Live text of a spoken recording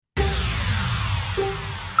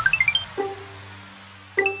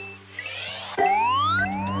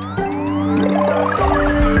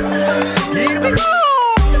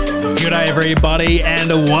everybody, and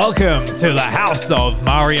welcome to the House of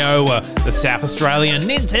Mario, the South Australian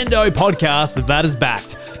Nintendo podcast that is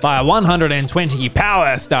backed by a 120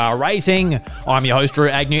 Power Star rating. I'm your host, Drew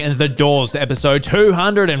Agnew, and the doors to episode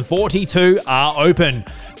 242 are open.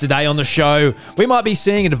 Today on the show, we might be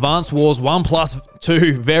seeing Advance Wars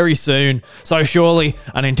 1+2 very soon, so surely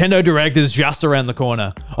a Nintendo Direct is just around the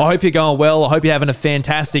corner. I hope you're going well. I hope you're having a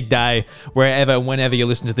fantastic day wherever, whenever you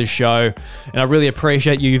listen to this show, and I really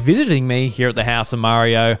appreciate you visiting me here at the House of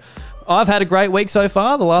Mario. I've had a great week so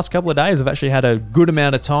far. The last couple of days, I've actually had a good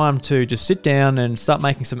amount of time to just sit down and start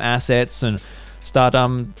making some assets and start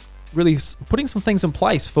really putting some things in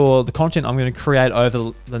place for the content I'm going to create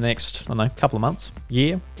over the next, couple of months,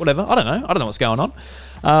 year, whatever. I don't know what's going on.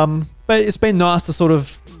 But it's been nice to sort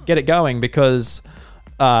of get it going because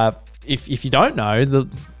if you don't know,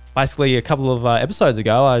 basically a couple of episodes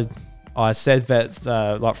ago, I said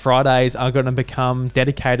that Fridays are going to become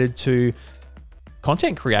dedicated to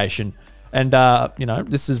content creation. And,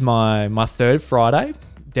 this is my third Friday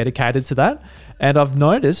dedicated to that. And I've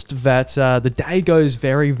noticed that the day goes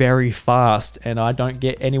very, very fast and I don't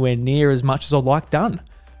get anywhere near as much as I'd like done.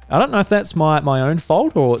 I don't know if that's my own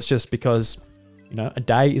fault or it's just because, a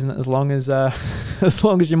day isn't as long as as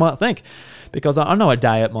long as you might think. Because I know a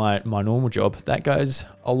day at my normal job, that goes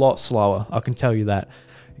a lot slower. I can tell you that.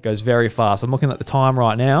 It goes very fast. I'm looking at the time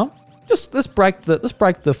right now. Just let's break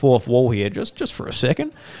the fourth wall here just for a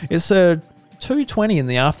second. It's 2:20 in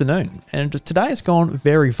the afternoon and today it's gone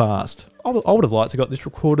very fast. I would have liked to got this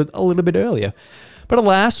recorded a little bit earlier. But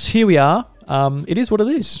alas, here we are. It is what it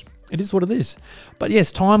is. It is what it is. But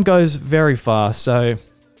yes, time goes very fast, so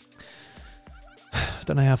I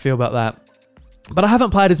don't know how I feel about that. But I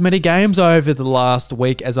haven't played as many games over the last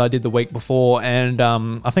week as I did the week before, and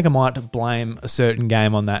I think I might blame a certain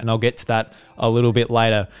game on that, and I'll get to that a little bit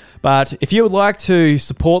later. But if you would like to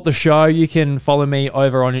support the show, you can follow me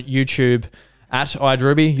over on YouTube at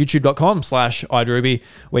iDruby, youtube.com/iDruby,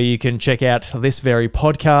 where you can check out this very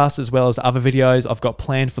podcast as well as other videos I've got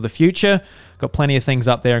planned for the future. Got plenty of things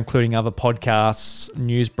up there, including other podcasts,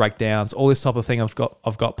 news breakdowns, all this type of thing I've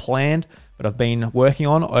got planned, but I've been working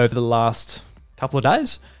on over the last couple of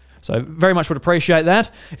days. So very much would appreciate that.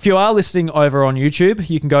 If you are listening over on YouTube,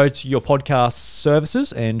 you can go to your podcast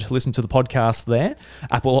services and listen to the podcast there.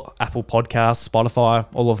 Apple Podcasts, Spotify,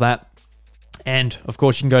 all of that. And of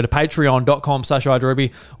course, you can go to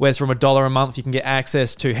patreon.com/iDruby, where it's from $1 a month. You can get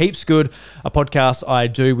access to Heaps Good, a podcast I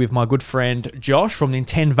do with my good friend Josh from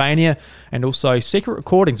Nintenvania, and also Secret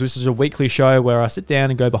Recordings, which is a weekly show where I sit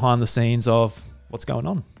down and go behind the scenes of what's going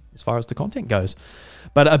on as far as the content goes.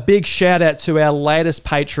 But a big shout out to our latest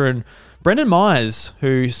patron, Brendan Myers,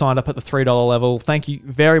 who signed up at the $3 level. Thank you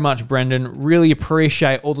very much, Brendan. Really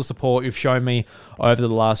appreciate all the support you've shown me over the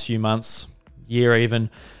last few months, year even.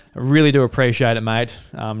 I really do appreciate it, mate.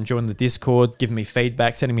 Joining the Discord, giving me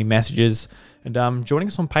feedback, sending me messages, and joining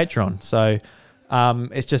us on Patreon. So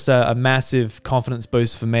it's just a massive confidence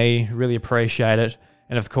boost for me. Really appreciate it.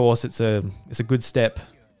 And of course, it's a good step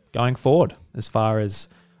going forward as far as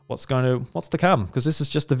what's to come, because this is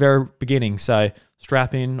just the very beginning. So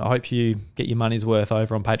strap in. I hope you get your money's worth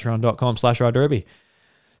over on patreon.com/iDruby.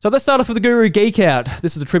 So let's start off with the Guru Geek Out.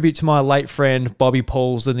 This is a tribute to my late friend, Bobby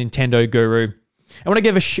Pauls, the Nintendo Guru. I want to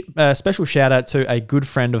give a special shout out to a good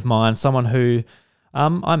friend of mine, someone who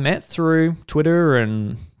I met through Twitter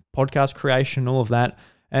and podcast creation, all of that.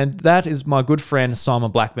 And that is my good friend,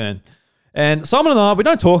 Simon Blackburn. And Simon and I, we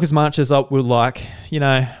don't talk as much as I would like.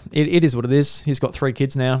 It is what it is. He's got 3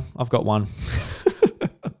 kids now. I've got 1.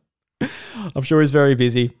 I'm sure he's very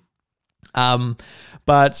busy.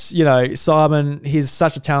 But Simon, he's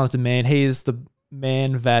such a talented man. He is the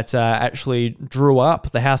man that actually drew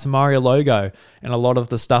up the House of Mario logo and a lot of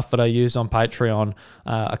the stuff that I used on Patreon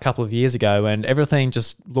a couple of years ago, and everything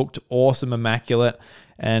just looked awesome, immaculate,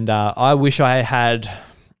 and I wish I had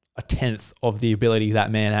a tenth of the ability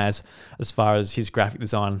that man has as far as his graphic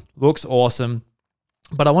design. Looks awesome.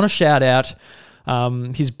 But I want to shout out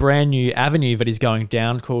his brand new avenue that he's going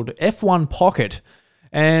down called F1 Pocket.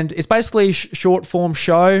 And it's basically a short form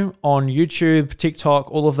show on YouTube,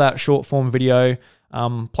 TikTok, all of that short form video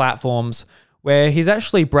platforms where he's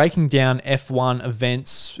actually breaking down F1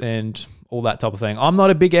 events and all that type of thing. I'm not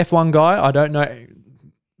a big F1 guy. I don't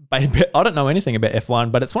know anything about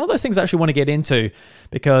F1, but it's one of those things I actually want to get into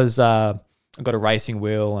because I've got a racing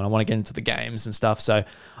wheel and I want to get into the games and stuff. So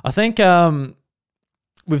I think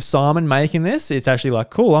with Simon making this, it's actually like,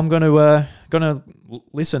 cool, I'm going to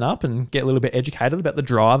listen up and get a little bit educated about the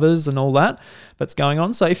drivers and all that's going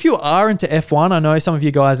on. So if you are into F1, I know some of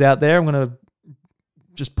you guys out there, I'm going to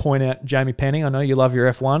just point out Jamie Penning. I know you love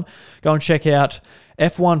your F1. Go and check out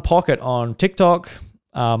F1 Pocket on TikTok,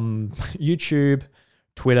 YouTube,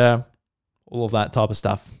 Twitter, all of that type of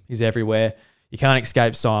stuff. He's everywhere. You can't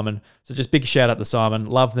escape Simon. So just big shout out to Simon.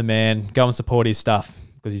 Love the man. Go and support his stuff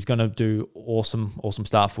because he's going to do awesome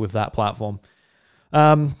stuff with that platform.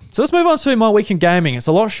 So let's move on to my week in gaming. It's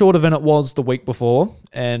a lot shorter than it was the week before,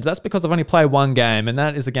 and that's because I've only played one game, and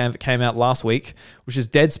that is a game that came out last week, which is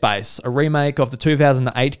Dead Space, a remake of the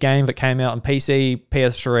 2008 game that came out on PC,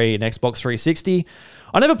 PS3, and Xbox 360.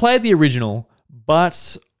 I never played the original,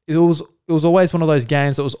 but it was always one of those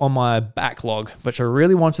games that was on my backlog, which I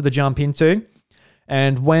really wanted to jump into.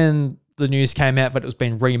 And when the news came out that it was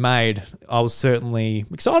being remade, I was certainly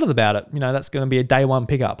excited about it. That's going to be a day one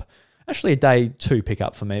pickup. Actually, a day two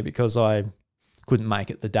pickup for me because I couldn't make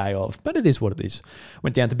it the day of, but it is what it is.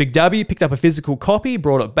 Went down to Big W, picked up a physical copy,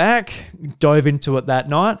 brought it back, dove into it that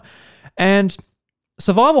night. And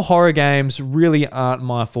survival horror games really aren't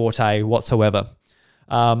my forte whatsoever.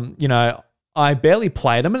 I barely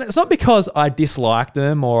play them, and it's not because I dislike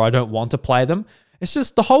them or I don't want to play them. It's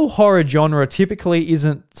just the whole horror genre typically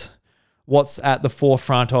isn't what's at the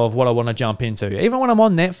forefront of what I want to jump into. Even when I'm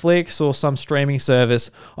on Netflix or some streaming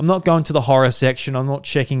service, I'm not going to the horror section. I'm not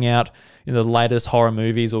checking out the latest horror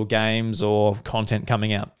movies or games or content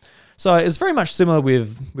coming out. So it's very much similar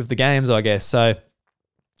with the games, I guess. So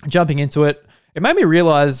jumping into it, it made me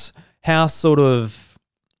realize how sort of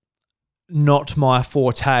not my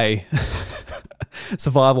forte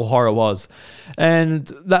survival horror was. And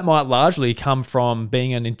that might largely come from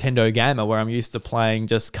being a Nintendo gamer where I'm used to playing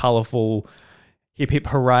just colorful hip hip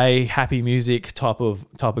hooray, happy music type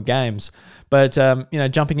of games. But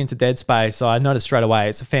jumping into Dead Space, I noticed straight away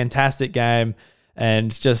it's a fantastic game,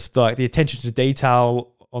 and just like the attention to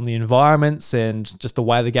detail on the environments and just the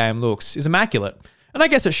way the game looks is immaculate. And I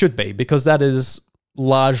guess it should be, because that is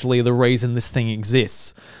largely the reason this thing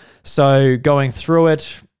exists. So going through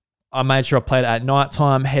it, I made sure I played it at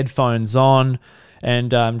nighttime, headphones on,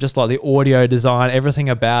 and just like the audio design, everything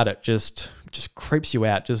about it just creeps you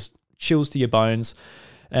out, just chills to your bones.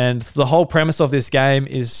 And the whole premise of this game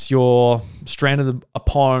is you're stranded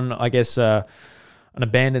upon, I guess, an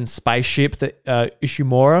abandoned spaceship, that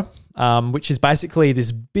Ishimura, which is basically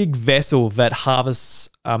this big vessel that harvests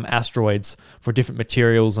asteroids for different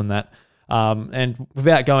materials and that. And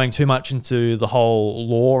without going too much into the whole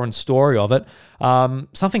lore and story of it,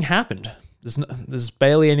 something happened. There's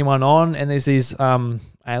barely anyone on, and there's these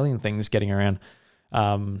alien things getting around.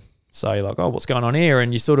 So you're like, oh, what's going on here?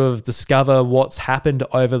 And you sort of discover what's happened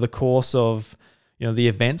over the course of, the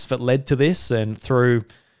events that led to this, and through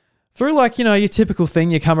like, your typical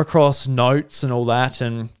thing, you come across notes and all that.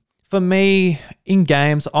 And for me, in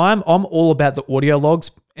games, I'm all about the audio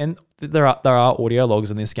logs, and there are audio logs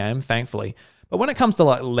in this game, thankfully. But when it comes to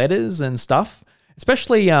like letters and stuff,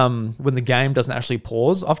 especially when the game doesn't actually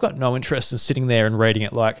pause, I've got no interest in sitting there and reading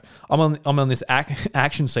it. Like I'm on this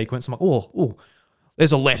action sequence. I'm like, oh,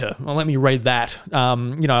 there's a letter. Well, let me read that. I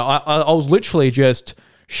was literally just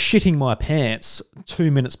shitting my pants 2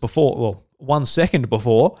 minutes before, well, 1 second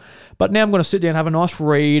before. But now I'm going to sit down and have a nice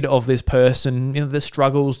read of this person, their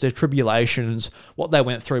struggles, their tribulations, what they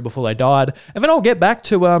went through before they died. And then I'll get back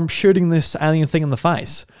to shooting this alien thing in the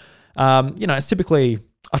face. It's typically,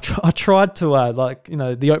 I tried to,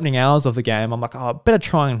 the opening hours of the game, I'm like, oh, I better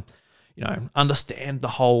try and, understand the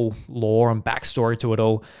whole lore and backstory to it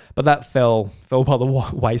all. But that fell by the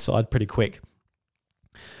wayside pretty quick.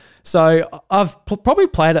 So I've probably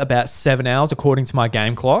played it about 7 hours according to my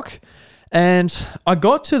game clock. And I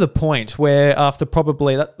got to the point where after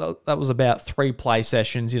probably, that was about 3 play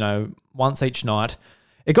sessions, once each night,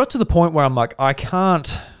 it got to the point where I'm like, I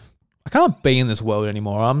can't be in this world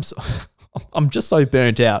anymore. I'm just so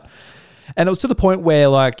burnt out. And it was to the point where,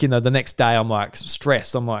 like, the next day I'm like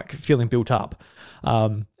stressed. I'm like feeling built up.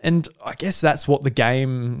 And I guess that's what the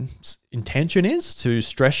game's intention is, to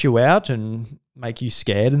stress you out and make you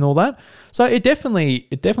scared and all that. So it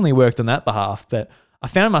definitely worked on that behalf. But I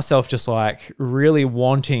found myself just like really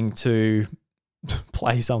wanting to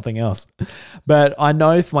play something else. But I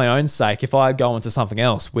know for my own sake, if I go into something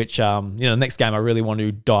else, which, the next game I really want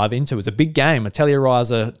to dive into is a big game, Atelier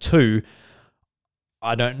Ryza 2.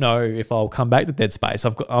 I don't know if I'll come back to Dead Space.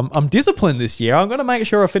 I'm disciplined this year. I'm going to make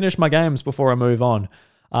sure I finish my games before I move on,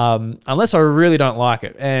 unless I really don't like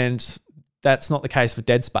it. And that's not the case for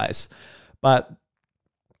Dead Space. But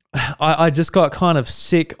I just got kind of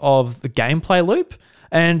sick of the gameplay loop.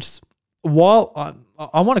 And while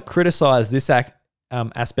I want to criticize this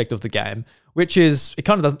aspect of the game, which is, it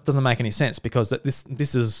kind of doesn't make any sense, because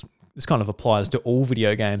this is this kind of applies to all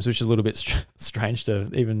video games, which is a little bit strange to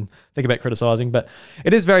even think about criticizing. But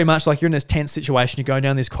it is very much like you're in this tense situation. You're going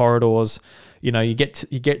down these corridors. You know, you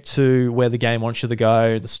get to where the game wants you to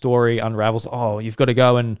go. The story unravels. Oh, you've got to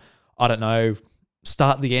go and, I don't know,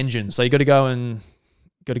 start the engine. So you got to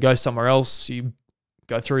go somewhere else. You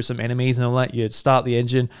go through some enemies and all that. You start the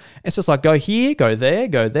engine. It's just like, go here, go there,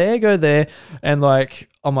 go there, go there. And like,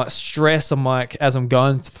 I'm like stressed. I'm like, as I'm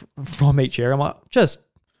going from each area, I'm like, just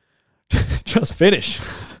finish.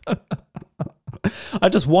 I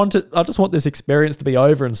just want this experience to be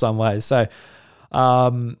over in some ways. So,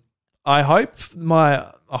 I hope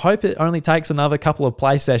it only takes another couple of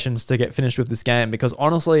play sessions to get finished with this game, because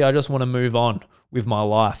honestly, I just want to move on with my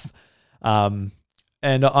life. And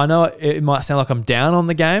I know it might sound like I'm down on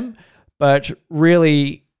the game, but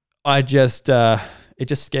really, it just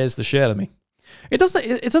scares the shit out of me. It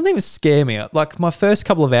doesn't even scare me. Like my first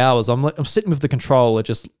couple of hours, I'm sitting with the controller,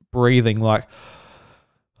 just breathing like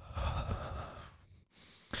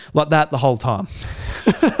that the whole time.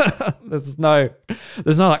 There's no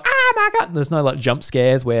like, oh my God. There's no like jump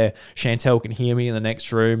scares where Chantel can hear me in the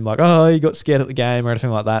next room, like, oh, you got scared at the game or anything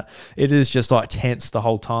like that. It is just like tense the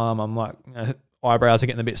whole time. I'm like, eyebrows are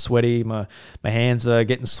getting a bit sweaty. My hands are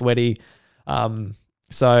getting sweaty.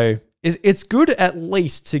 So it's good at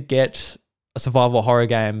least to get a survival horror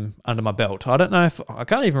game under my belt. I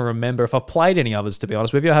can't even remember if I've played any others, to be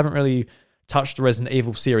honest with you. I haven't really touched the Resident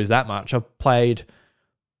Evil series that much. I've played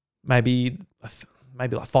maybe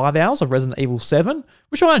like 5 hours of Resident Evil 7,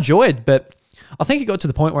 which I enjoyed, but I think it got to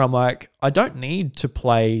the point where I'm like, I don't need to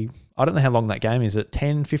play, I don't know how long that game is,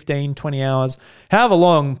 10, 15, 20 hours, however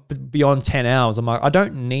long beyond 10 hours. I'm like, I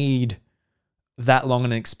don't need that long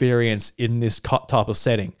an experience in this type of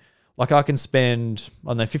setting. Like I can spend, I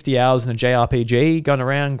don't know, 50 hours in a JRPG, going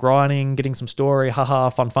around, grinding, getting some story, haha,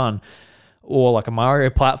 fun, or like a Mario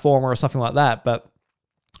platformer or something like that. But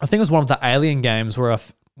I think it was one of the Alien games where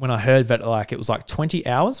when I heard that like it was like 20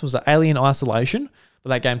 hours, was it Alien Isolation, but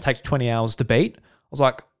that game takes 20 hours to beat. I was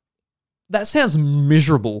like, that sounds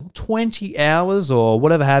miserable. 20 hours or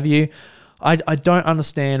whatever have you. I don't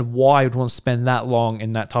understand why you'd want to spend that long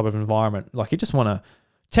in that type of environment. Like you just want to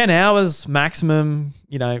 10 hours maximum,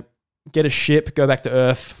 you know, get a ship, go back to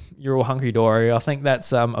Earth. You're all hunky-dory. I think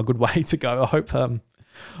that's a good way to go. I hope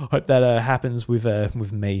that happens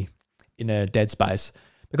with me in a Dead Space.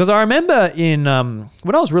 Because I remember when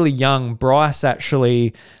I was really young, Bryce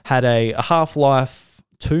actually had a Half-Life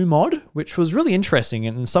 2 mod, which was really interesting.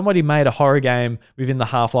 And somebody made a horror game within the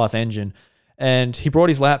Half-Life engine. And he brought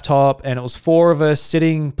his laptop, and it was 4 of us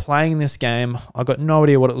sitting playing this game. I got no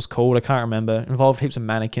idea what it was called. I can't remember. It involved heaps of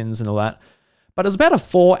mannequins and all that. But it was about a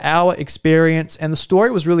 4-hour experience, and the story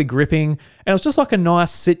was really gripping. And it was just like a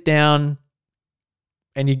nice sit down,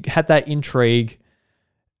 and you had that intrigue,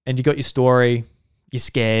 and you got your story, your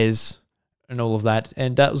scares, and all of that.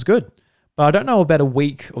 And that was good. But I don't know about a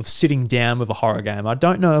week of sitting down with a horror game. I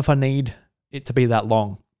don't know if I need it to be that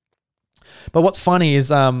long. But what's funny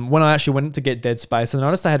is when I actually went to get Dead Space, I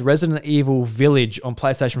noticed they had Resident Evil Village on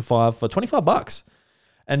PlayStation 5 for $25.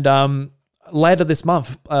 And later this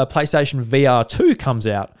month, PlayStation VR 2 comes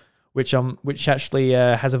out, which actually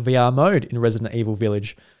has a VR mode in Resident Evil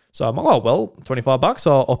Village. So I'm like, oh, well, $25,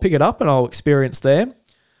 I'll pick it up and I'll experience there.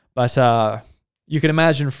 But you can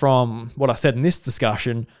imagine from what I said in this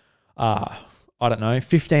discussion, I don't know,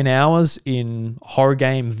 15 hours in horror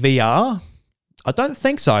game VR. I don't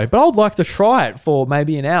think so, but I'd like to try it for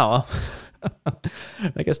maybe an hour.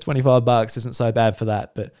 I guess $25 isn't so bad for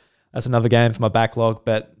that, but that's another game for my backlog.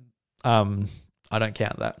 But I don't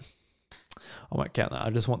count that. I won't count that. I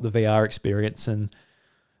just want the VR experience, and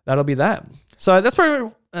that'll be that. So that's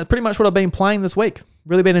pretty much what I've been playing this week.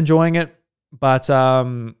 Really been enjoying it, but I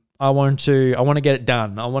want to get it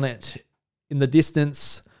done. I want it in the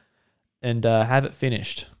distance and have it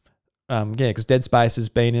finished. Because Dead Space has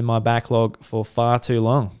been in my backlog for far too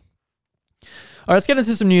long. All right, let's get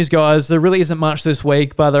into some news, guys. There really isn't much this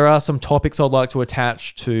week, but there are some topics I'd like to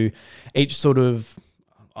attach to each sort of.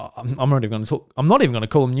 I'm not even going to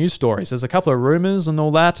call them news stories. There's a couple of rumors and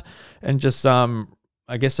all that, and just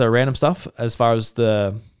I guess random stuff as far as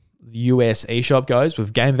the US eShop goes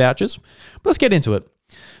with game vouchers. But let's get into it.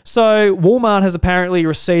 So Walmart has apparently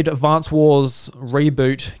received Advance Wars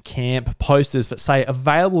Reboot Camp posters that say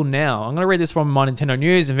available now. I'm going to read this from My Nintendo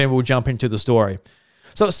News and then we'll jump into the story.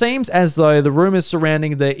 So it seems as though the rumors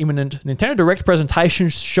surrounding the imminent Nintendo Direct presentation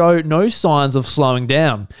show no signs of slowing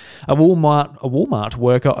down. A Walmart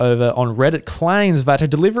worker over on Reddit claims that a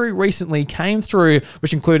delivery recently came through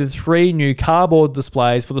which included 3 new cardboard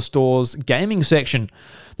displays for the store's gaming section.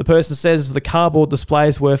 The person says the cardboard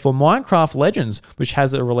displays were for Minecraft Legends, which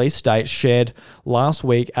has a release date shared last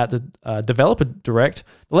week at the Developer Direct.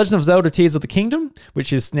 The Legend of Zelda Tears of the Kingdom,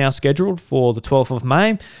 which is now scheduled for the 12th of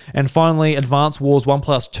May. And finally, Advance Wars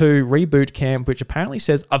 1+2 Reboot Camp, which apparently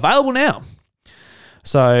says available now.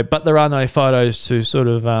 So, but there are no photos to sort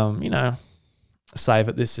of, say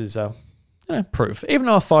that this is, proof. Even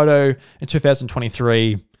though a photo in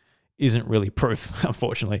 2023 isn't really proof,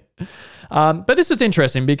 unfortunately. But this is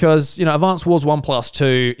interesting because, Advance Wars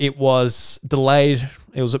 1+2, it was delayed.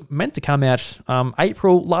 It was meant to come out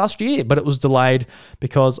April last year, but it was delayed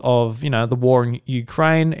because of, the war in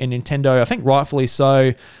Ukraine, and Nintendo, I think rightfully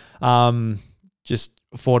so, just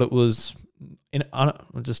thought it was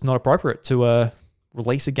just not appropriate to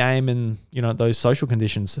release a game in, those social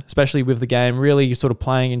conditions, especially with the game really sort of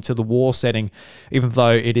playing into the war setting, even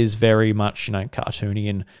though it is very much, cartoony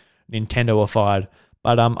and Nintendo-ified.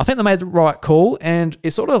 But I think they made the right call, and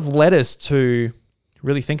it sort of led us to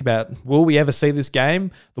really think about, will we ever see this game?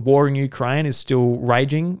 The war in Ukraine is still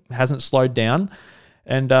raging, hasn't slowed down.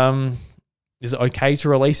 And is it okay to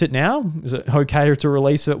release it now? Is it okay to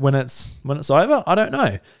release it when it's over? I don't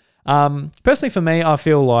know. Personally, for me, I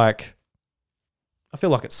feel like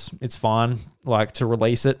it's fine, like, to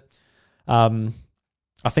release it. I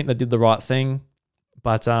think they did the right thing,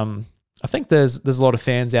 but I think there's a lot of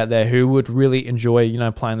fans out there who would really enjoy,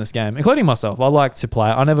 playing this game, including myself. I like to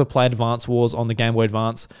play it. I never played Advance Wars on the Game Boy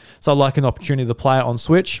Advance, so I'd like an opportunity to play it on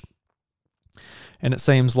Switch. And it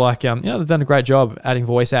seems like, they've done a great job adding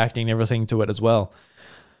voice acting and everything to it as well.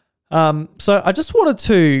 So I just wanted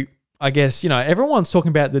to, I guess, everyone's talking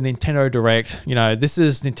about the Nintendo Direct. This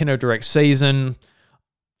is Nintendo Direct season.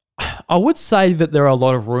 I would say that there are a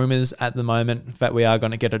lot of rumors at the moment that we are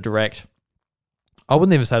going to get a Direct. I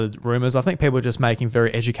wouldn't even say the rumors. I think people are just making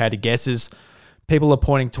very educated guesses. People are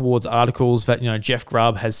pointing towards articles that, Jeff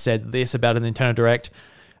Grubb has said this about a Nintendo Direct.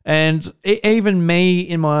 And even me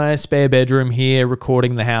in my spare bedroom here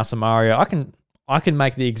recording the House of Mario, I can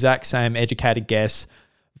make the exact same educated guess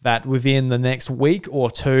that within the next week or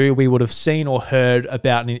two, we would have seen or heard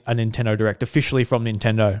about a Nintendo Direct officially from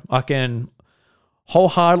Nintendo. I can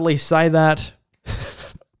wholeheartedly say that.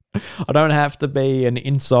 I don't have to be an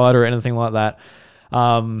insider or anything like that.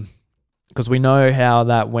 Because we know how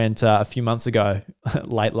that went a few months ago,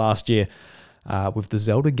 late last year, with the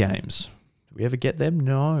Zelda games. Did we ever get them?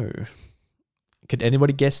 No. Could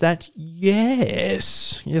anybody guess that?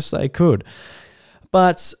 Yes. Yes, they could.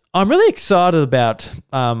 But I'm really excited about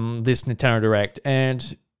this Nintendo Direct,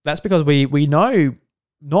 and that's because we know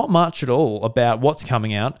not much at all about what's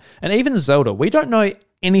coming out. And even Zelda, we don't know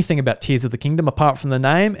anything about Tears of the Kingdom apart from the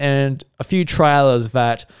name and a few trailers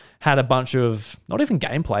that had a bunch of, not even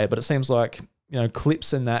gameplay, but it seems like,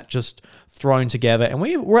 clips and that just thrown together. And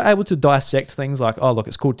we were able to dissect things like, oh, look,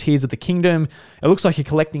 it's called Tears of the Kingdom. It looks like you're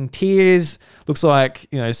collecting tears. Looks like,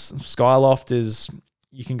 Skyloft is,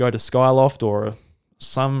 you can go to Skyloft or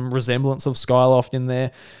some resemblance of Skyloft in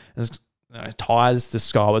there. There's ties to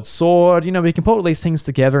Skyward Sword. We can put all these things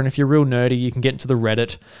together, and if you're real nerdy, you can get into the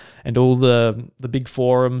Reddit and all the big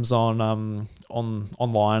forums on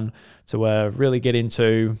online to really get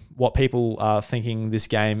into what people are thinking this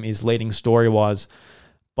game is leading story-wise.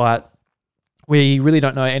 But we really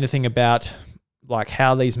don't know anything about like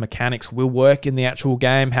how these mechanics will work in the actual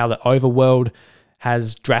game, how the overworld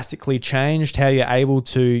has drastically changed, how you're able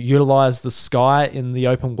to utilize the sky in the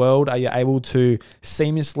open world. Are you able to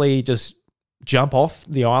seamlessly just jump off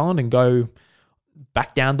the island and go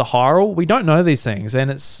back down to Hyrule? We don't know these things,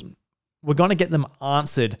 and we're going to get them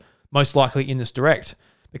answered most likely in this Direct,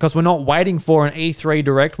 because we're not waiting for an E3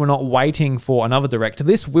 Direct. We're not waiting for another Direct.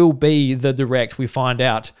 This will be the Direct we find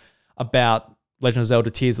out about Legend of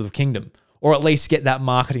Zelda Tears of the Kingdom, or at least get that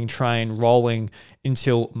marketing train rolling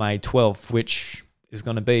until May 12th, which is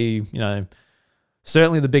going to be,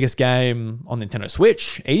 certainly the biggest game on Nintendo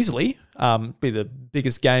Switch, easily. Be the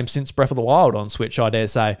biggest game since Breath of the Wild on Switch, I dare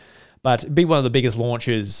say. But be one of the biggest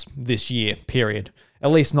launches this year, period. At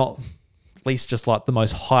least just like the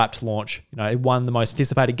most hyped launch. It won the most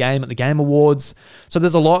anticipated game at the Game Awards. So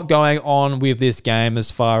there's a lot going on with this game as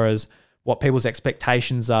far as what people's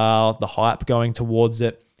expectations are, the hype going towards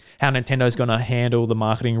it, how Nintendo's going to handle the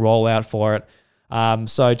marketing rollout for it.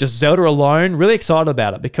 So just Zelda alone, really excited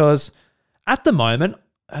about it, because at the moment,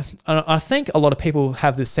 I think a lot of people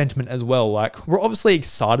have this sentiment as well. Like, we're obviously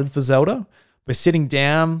excited for Zelda. We're sitting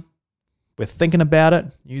down, we're thinking about it.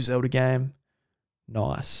 New Zelda game,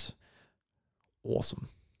 nice, awesome.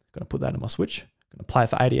 Gonna put that in my Switch. Gonna play it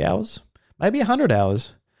for 80 hours, maybe 100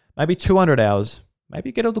 hours, maybe 200 hours,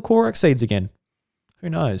 maybe get all the Korok seeds again. Who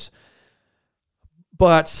knows?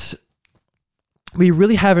 But we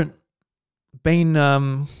really haven't been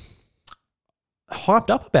hyped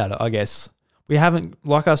up about it, I guess. We haven't,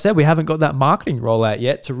 like I said, we haven't got that marketing rollout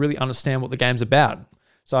yet to really understand what the game's about.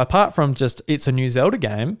 So apart from just it's a new Zelda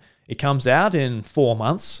game, it comes out in 4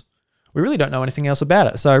 months, we really don't know anything else about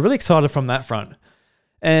it. So really excited from that front.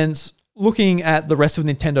 And looking at the rest of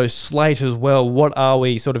Nintendo's slate as well, what are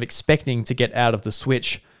we sort of expecting to get out of the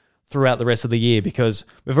Switch throughout the rest of the year? Because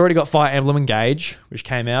we've already got Fire Emblem Engage, which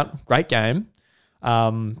came out, great game.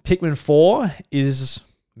 Pikmin 4 is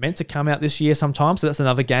meant to come out this year sometime, so that's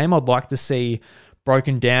another game I'd like to see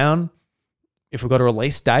broken down. If we've got a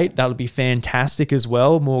release date, that would be fantastic as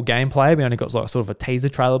well. More gameplay. We only got like sort of a teaser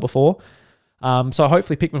trailer before. So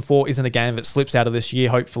hopefully Pikmin 4 isn't a game that slips out of this year.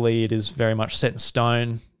 Hopefully it is very much set in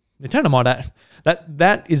stone. Nintendo might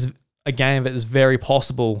that is a game that is very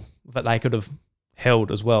possible that they could have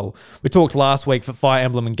held as well. We talked last week that Fire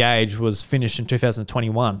Emblem Engage was finished in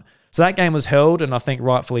 2021. So that game was held, and I think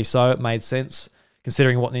rightfully so. It made sense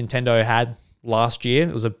considering what Nintendo had last year.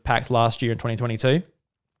 It was a packed last year in 2022.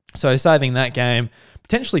 So saving that game,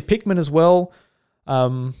 potentially Pikmin as well,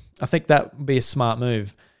 I think that would be a smart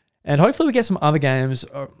move. And hopefully we get some other games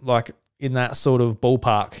like in that sort of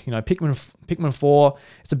ballpark. You know, Pikmin 4,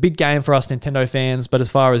 it's a big game for us Nintendo fans, but as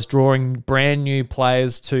far as drawing brand new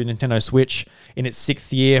players to Nintendo Switch in its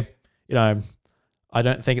 6th year, you know, I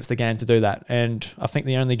don't think it's the game to do that. And I think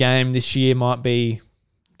the only game this year might be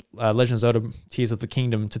Legend of Zelda Tears of the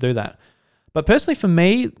Kingdom to do that. But personally for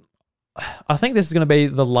me, I think this is going to be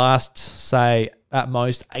the last, say, at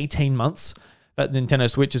most 18 months that Nintendo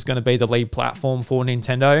Switch is going to be the lead platform for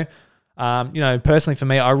Nintendo. You know, personally for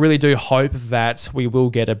me, I really do hope that we will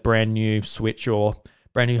get a brand new Switch or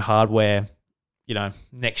brand new hardware, you know,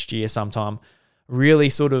 next year sometime. Really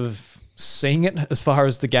sort of seeing it as far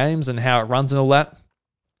as the games and how it runs and all that.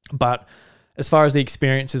 But as far as the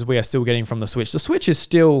experiences we are still getting from the Switch is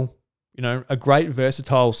still, you know, a great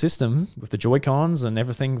versatile system with the Joy-Cons and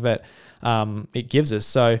everything that it gives us.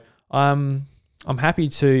 So I'm happy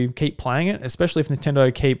to keep playing it, especially if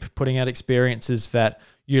Nintendo keep putting out experiences that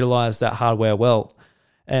utilize that hardware well.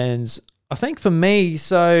 And I think for me,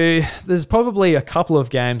 so there's probably a couple of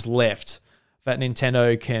games left that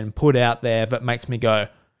Nintendo can put out there that makes me go,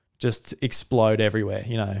 just explode everywhere,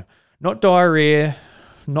 you know, not diarrhea,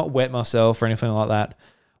 not wet myself or anything like that,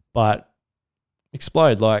 but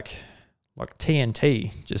explode like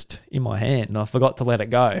TNT just in my hand, and I forgot to let it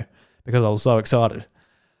go because I was so excited.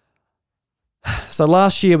 So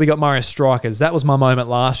last year we got Mario Strikers. That was my moment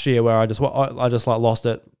last year where I just like lost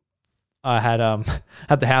it. I had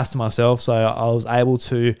had the house to myself, so I was able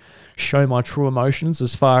to show my true emotions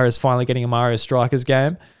as far as finally getting a Mario Strikers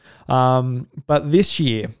game. But this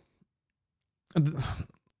year,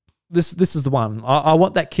 this is the one. I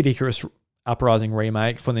want that Kid Icarus Uprising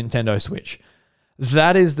remake for Nintendo Switch.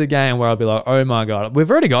 That is the game where I'll be like, oh my God,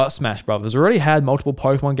 we've already got Smash Brothers. We've already had multiple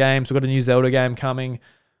Pokemon games. We've got a new Zelda game coming.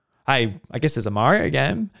 Hey, I guess there's a Mario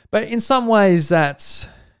game. But in some ways that's,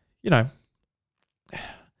 you know,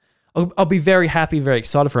 I'll be very happy, very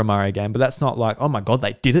excited for a Mario game, but that's not like, oh my God,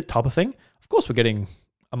 they did it type of thing. Of course we're getting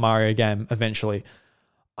a Mario game eventually.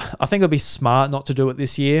 I think it'll be smart not to do it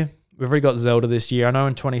this year. We've already got Zelda this year. I know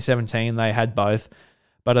in 2017 they had both.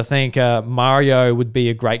 But I think Mario would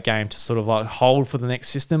be a great game to sort of like hold for the next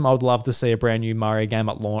system. I would love to see a brand new Mario game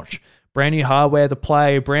at launch. Brand new hardware to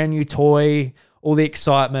play, brand new toy, all the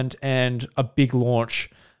excitement, and a big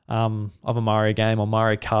launch of a Mario game or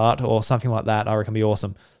Mario Kart or something like that. I reckon would be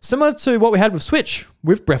awesome. Similar to what we had with Switch,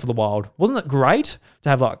 with Breath of the Wild. Wasn't it great to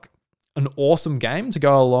have like an awesome game to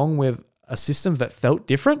go along with a system that felt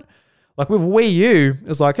different? Like with Wii U, it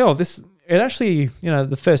was like, oh, it actually, you know,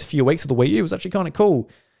 the first few weeks of the Wii U was actually kind of cool.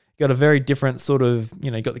 You got a very different sort of, you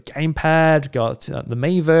know, you got the gamepad, got the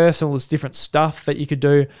Miiverse, all this different stuff that you could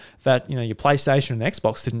do that, you know, your PlayStation and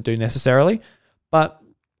Xbox didn't do necessarily. But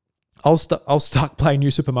I was stuck playing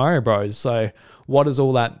New Super Mario Bros. So what does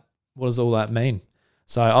all that mean?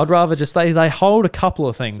 So I'd rather just say they hold a couple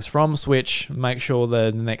of things from Switch, make sure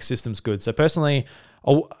the next system's good. So personally,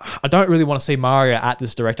 I don't really want to see Mario at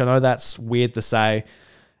this Direct. I know that's weird to say.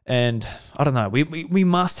 And I don't know, we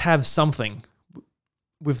must have something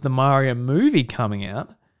with the Mario movie coming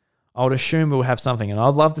out. I would assume we'll have something. And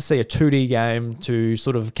I'd love to see a 2D game to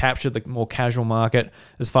sort of capture the more casual market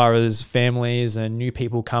as far as families and new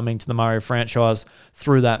people coming to the Mario franchise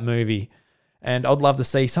through that movie. And I'd love to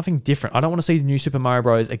see something different. I don't want to see New Super Mario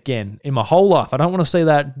Bros. Again in my whole life. I don't want to see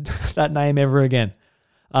that name ever again.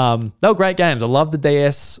 They were great games. I love the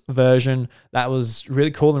DS version. That was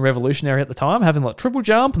really cool and revolutionary at the time. Having like triple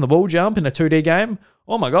jump and the wall jump in a 2D game.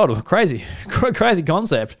 Oh my God, it was crazy. Crazy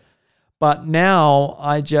concept. But now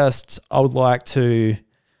I would like to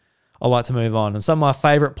move on. And some of my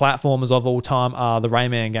favorite platformers of all time are the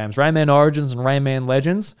Rayman games, Rayman Origins and Rayman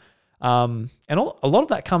Legends. And a lot of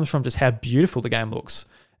that comes from just how beautiful the game looks.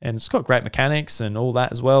 And it's got great mechanics and all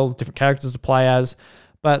that as well, different characters to play as.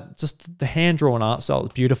 But just the hand-drawn art style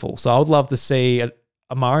is beautiful. So I would love to see a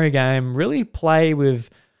Mario game really play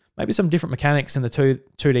with maybe some different mechanics in the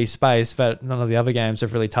 2D space that none of the other games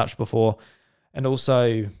have really touched before. And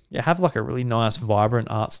also, have like a really nice, vibrant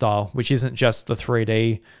art style, which isn't just the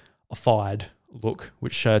 3D-ified look,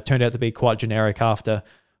 which turned out to be quite generic after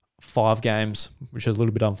 5 games, which is a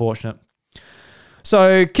little bit unfortunate.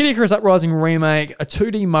 So, Kid Icarus Uprising Remake, a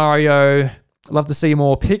 2D Mario. I'd love to see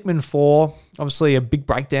more Pikmin 4. Obviously, a big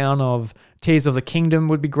breakdown of Tears of the Kingdom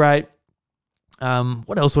would be great.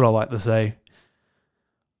 What else would I like to see? I'm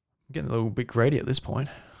getting a little bit greedy at this point.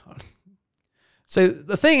 So,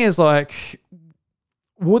 the thing is, like,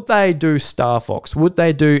 would they do Star Fox? Would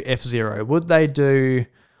they do F-Zero? Would they do,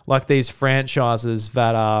 like, these franchises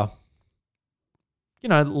that are,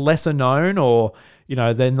 lesser known, or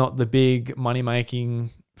they're not the big money-making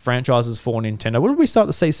franchises for Nintendo? Would we start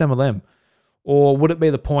to see some of them? Or would it be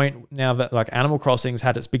the point now that like Animal Crossing's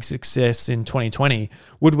had its big success in 2020?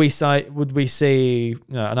 Would we see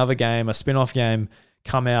another game, a spin-off game,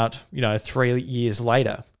 come out 3 years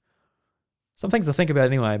later? Some things to think about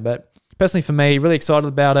anyway. But personally, for me, really excited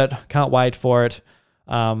about it. Can't wait for it.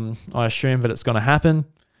 I assume that it's going to happen,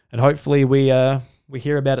 and hopefully we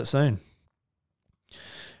hear about it soon.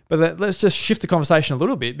 But let's just shift the conversation a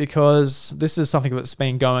little bit, because this is something that's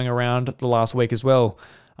been going around the last week as well.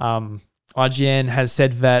 IGN has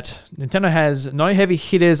said that Nintendo has no heavy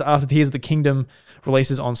hitters after Tears of the Kingdom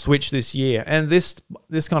releases on Switch this year. And this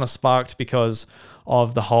kind of sparked because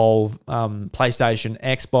of the whole PlayStation,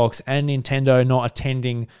 Xbox, and Nintendo not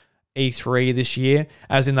attending E3 this year,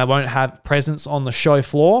 as in they won't have presence on the show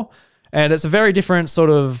floor. And it's a very different sort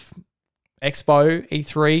of Expo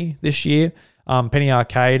E3 this year. Penny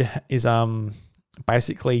Arcade is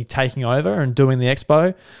basically taking over and doing the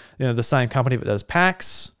Expo. The same company that does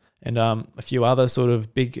PAX and a few other sort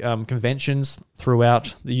of big conventions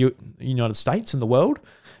throughout the United States and the world,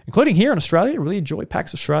 including here in Australia. I really enjoy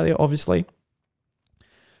PAX Australia, obviously.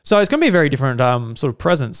 So it's going to be a very different sort of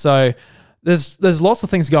presence. So there's lots of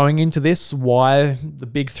things going into this why the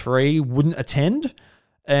big three wouldn't attend.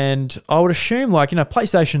 And I would assume,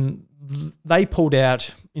 PlayStation, they pulled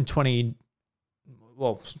out in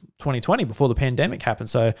 2020 before the pandemic happened.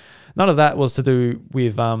 So none of that was to do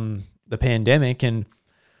with the pandemic. And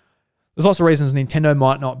there's lots of reasons Nintendo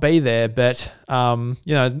might not be there, but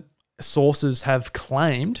sources have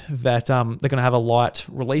claimed that they're going to have a light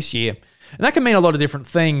release year, and that can mean a lot of different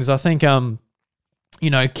things. I think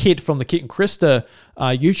Kit from the Kit and Krista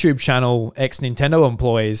YouTube channel, ex-Nintendo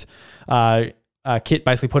employees, Kit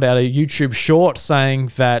basically put out a YouTube short saying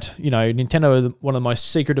that Nintendo are one of the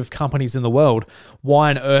most secretive companies in the world. Why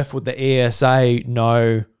on earth would the ESA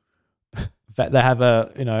know that they have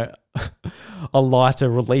a lighter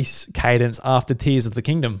release cadence after Tears of the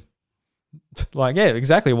Kingdom?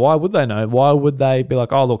 Exactly. Why would they know? Why would they be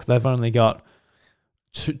like, oh, look, they've only got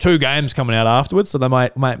two games coming out afterwards, so they may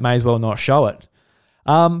as well not show it.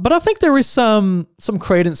 But I think there is some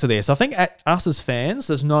credence to this. I think us as fans,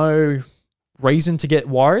 there's no reason to get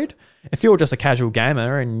worried. If you're just a casual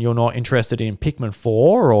gamer and you're not interested in Pikmin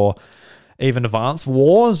 4 or even Advance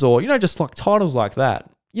Wars or, just like titles like that,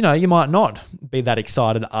 you might not be that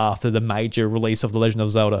excited after the major release of The Legend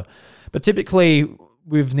of Zelda. But typically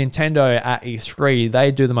with Nintendo at E3,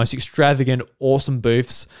 they do the most extravagant, awesome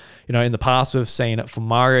booths. In the past, we've seen it for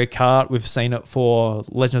Mario Kart. We've seen it for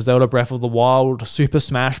Legend of Zelda Breath of the Wild, Super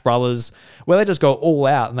Smash Brothers, where they just go all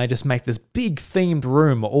out and they just make this big themed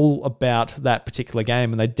room all about that particular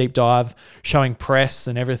game, and they deep dive, showing press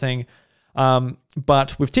and everything.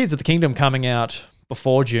 But with Tears of the Kingdom coming out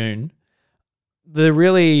before June, there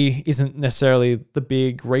really isn't necessarily the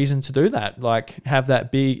big reason to do that. Like, have that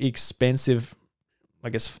big, expensive,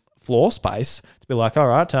 floor space to be like, all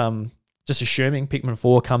right, just assuming Pikmin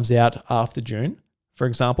 4 comes out after June, for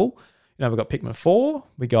example. We've got Pikmin 4,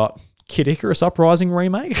 we got Kid Icarus Uprising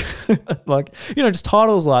Remake, just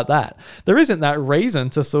titles like that. There isn't that reason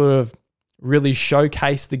to sort of really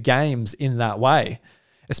showcase the games in that way,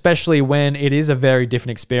 especially when it is a very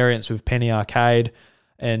different experience with Penny Arcade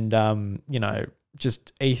and,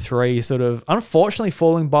 just E3 sort of unfortunately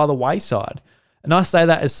falling by the wayside. And I say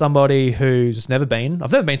that as somebody who's I've never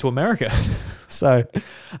been to America. So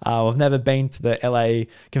I've never been to the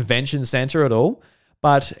LA Convention Center at all.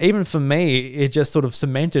 But even for me, it just sort of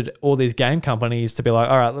cemented all these game companies to be like,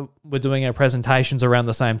 all right, we're doing our presentations around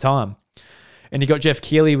the same time. And you got Jeff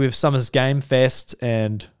Keighley with Summer's Game Fest,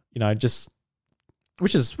 and just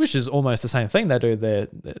which is almost the same thing. They do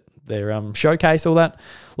their showcase, all that.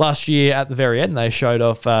 Last year at the very end, they showed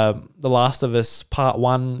off The Last of Us Part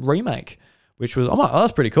 1 remake, which was,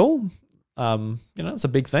 that's pretty cool. It's a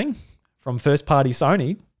big thing from first party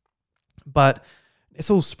Sony, but it's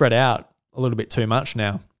all spread out a little bit too much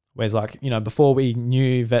now. Whereas before we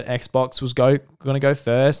knew that Xbox was going to go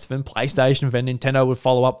first, then PlayStation, then Nintendo would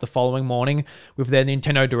follow up the following morning with their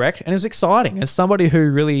Nintendo Direct. And it was exciting. As somebody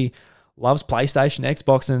who really loves PlayStation,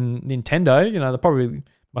 Xbox, and Nintendo, they're probably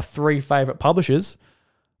my 3 favorite publishers.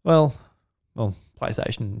 Well,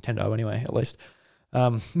 PlayStation and Nintendo anyway, at least.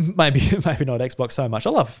 Maybe not Xbox so much. I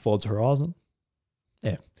love Forza Horizon.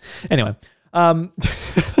 Yeah. Anyway.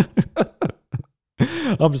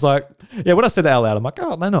 I'm just like, when I said that out loud, I'm like,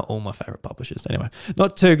 they're not all my favorite publishers. Anyway,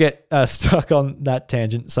 not to get stuck on that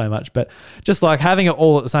tangent so much, but just like having it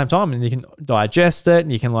all at the same time, and you can digest it,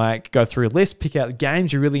 and you can go through a list, pick out the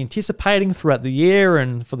games you're really anticipating throughout the year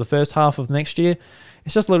and for the first half of next year.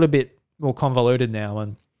 It's just a little bit more convoluted now,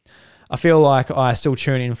 and I feel like I still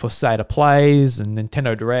tune in for State of Plays and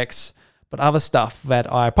Nintendo Directs, but other stuff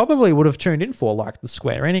that I probably would have tuned in for, like the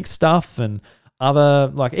Square Enix stuff and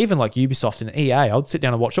other, even Ubisoft and EA, I would sit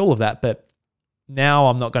down and watch all of that. But now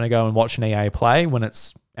I'm not going to go and watch an EA play when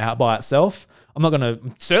it's out by itself. I'm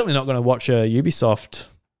certainly not going to watch a Ubisoft,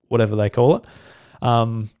 whatever they call it,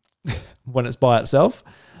 when it's by itself.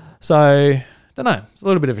 So, I don't know. It's a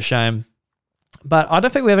little bit of a shame. But I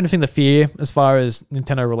don't think we have anything to fear as far as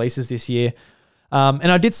Nintendo releases this year.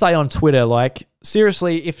 And I did say on Twitter,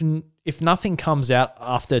 seriously, if nothing comes out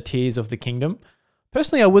after Tears of the Kingdom,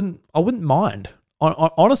 personally, I wouldn't mind.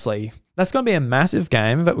 Honestly, that's going to be a massive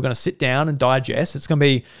game that we're going to sit down and digest. It's going to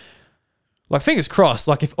be, fingers crossed,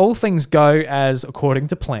 if all things go as according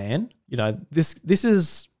to plan, this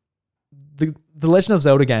is the Legend of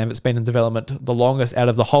Zelda game that's been in development the longest out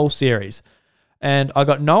of the whole series. And I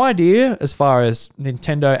got no idea as far as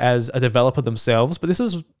Nintendo as a developer themselves, but this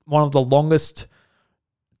is one of the longest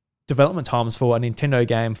development times for a Nintendo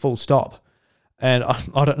game, full stop. And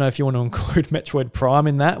I don't know if you want to include Metroid Prime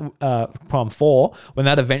in that, Prime 4, when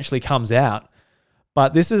that eventually comes out.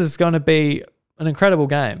 But this is going to be an incredible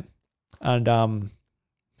game. And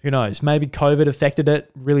who knows, maybe COVID affected it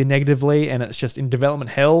really negatively and it's just in development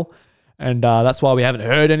hell. And that's why we haven't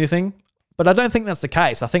heard anything. But I don't think that's the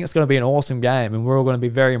case. I think it's going to be an awesome game and we're all going to be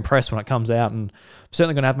very impressed when it comes out. And I'm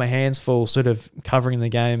certainly going to have my hands full sort of covering the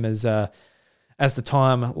game as the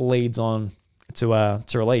time leads on to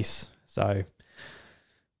release. So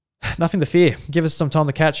nothing to fear. Give us some time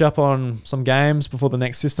to catch up on some games before the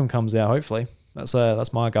next system comes out, hopefully.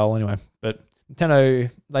 That's my goal anyway. But Nintendo,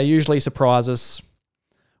 they usually surprise us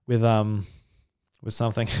with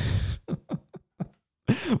something.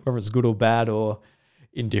 Whether it's good or bad or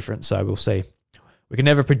indifferent, so we'll see. We can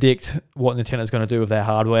never predict what Nintendo's going to do with their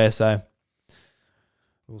hardware, so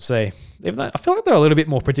we'll see. Even though I feel like they're a little bit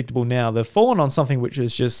more predictable now. They've fallen on something which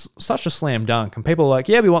is just such a slam dunk, and people are like,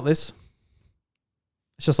 yeah, we want this.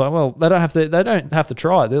 It's just like, well, they don't have to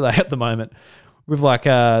try, do they, at the moment? With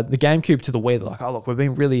the GameCube to the Wii, they're like, oh, look, we're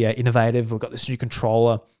being really innovative. We've got this new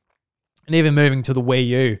controller. And even moving to the Wii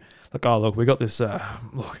U, like, oh, look, we got this,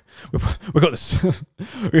 we got this.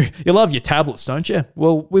 You love your tablets, don't you?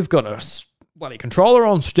 Well, we've got a bloody controller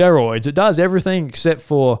on steroids. It does everything except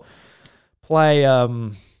for play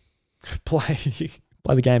the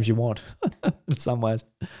games you want in some ways.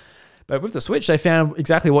 But with the Switch, they found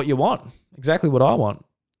exactly what you want, exactly what I want.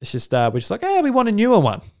 It's just, we're just like, we want a newer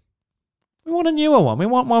one. We want a newer one. We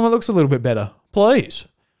want one that looks a little bit better. Please.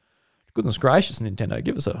 Goodness gracious, Nintendo,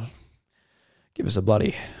 give us a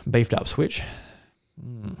bloody beefed up Switch.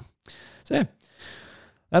 So yeah,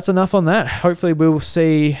 that's enough on that. Hopefully we'll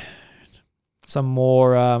see some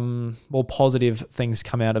more positive things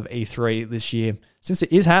come out of E3 this year, since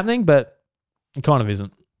it is happening, but it kind of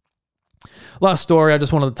isn't. Last story I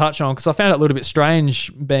just wanted to touch on, because I found it a little bit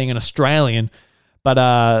strange being an Australian, but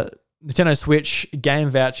Nintendo Switch game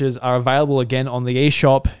vouchers are available again on the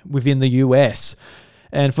eShop within the US.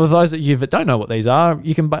 And for those of you that don't know what these are,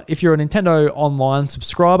 you can, if you're a Nintendo Online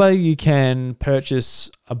subscriber, you can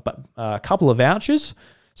purchase a couple of vouchers.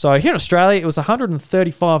 So here in Australia, it was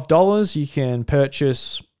 $135. You can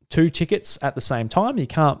purchase 2 tickets at the same time. You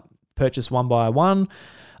can't purchase one by one.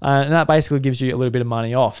 And that basically gives you a little bit of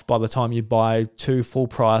money off by the time you buy 2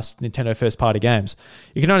 full-price Nintendo first-party games.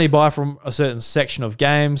 You can only buy from a certain section of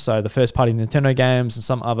games, so the first-party Nintendo games and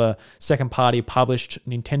some other second-party published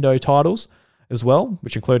Nintendo titles as well,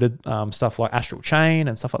 which included stuff like Astral Chain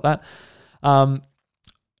and stuff like that, and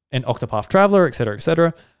Octopath Traveler, etc.,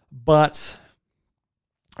 etc. But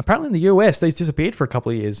apparently in the US, these disappeared for a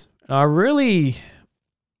couple of years. And I really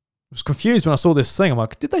was confused when I saw this thing. I'm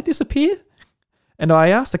like, did they disappear? And I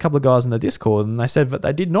asked a couple of guys in the Discord, and they said that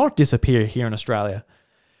they did not disappear here in Australia.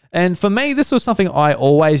 And for me, this was something I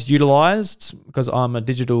always utilized because I'm a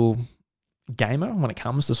digital gamer when it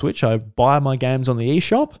comes to Switch. I buy my games on the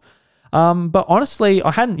eShop. But honestly,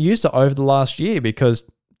 I hadn't used it over the last year because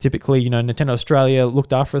typically, Nintendo Australia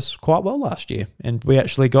looked after us quite well last year. And we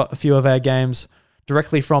actually got a few of our games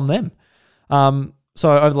directly from them.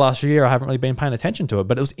 So over the last year, I haven't really been paying attention to it.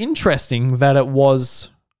 But it was interesting that it was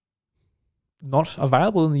not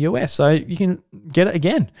available in the US. So you can get it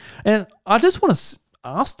again. And I just want to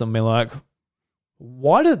ask them, like,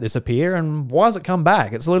 why did it disappear and why has it come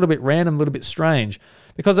back? It's a little bit random, a little bit strange,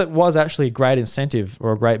 because it was actually a great incentive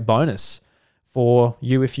or a great bonus for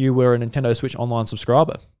you if you were a Nintendo Switch Online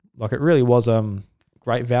subscriber. Like, it really was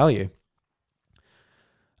great value.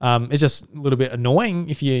 It's just a little bit annoying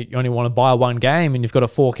if you only want to buy one game and you've got to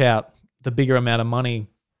fork out the bigger amount of money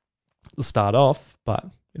to start off, but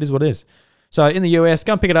it is what it is. So in the US,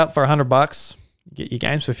 go and pick it up for $100. Get your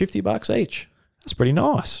games for $50 each. That's pretty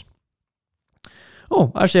nice.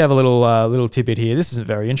 Oh, I actually have a little tidbit here. This isn't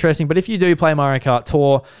very interesting, but if you do play Mario Kart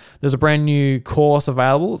Tour, there's a brand new course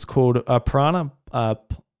available. It's called Piranha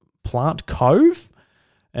Plant Cove,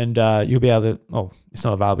 and you'll be able to. Oh, it's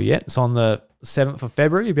not available yet. It's on the 7th of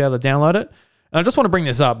February. You'll be able to download it. And I just want to bring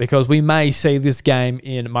this up because we may see this game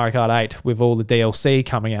in Mario Kart 8 with all the DLC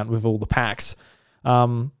coming out with all the packs.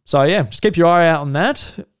 So yeah, just keep your eye out on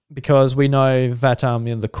that because we know that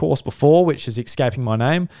in the course before, which is escaping my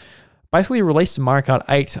name, basically released Mario Kart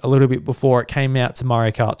 8 a little bit before it came out to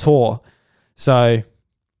Mario Kart Tour. So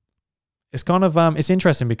it's kind of it's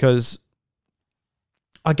interesting because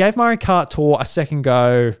I gave Mario Kart Tour a second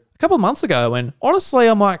go a couple of months ago, and honestly,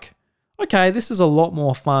 I'm like, okay, this is a lot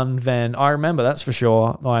more fun than I remember. That's for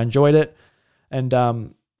sure. I enjoyed it, and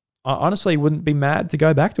I honestly wouldn't be mad to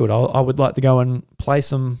go back to it. I would like to go and play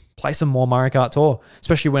some more Mario Kart Tour,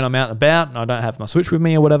 especially when I'm out and about and I don't have my Switch with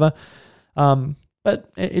me or whatever.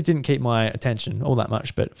 But it didn't keep my attention all that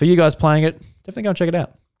much. But for you guys playing it, definitely go and check it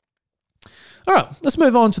out. All right, let's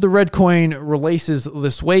move on to the Red Coin releases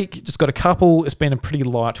this week. Just got a couple. It's been a pretty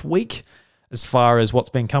light week as far as what's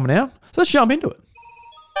been coming out. So let's jump into it.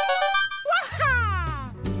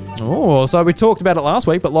 Oh, so we talked about it last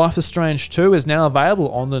week, but Life is Strange 2 is now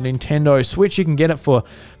available on the Nintendo Switch. You can get it for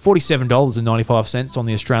 $47.95 on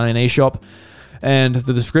the Australian eShop. And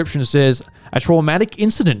the description says, a traumatic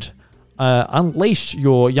incident unleashed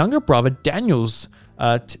your younger brother Daniel's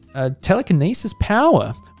telekinesis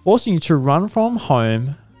power, forcing you to run from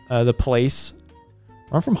home. The police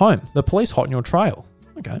hot on your trail.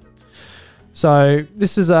 Okay. So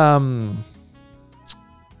this is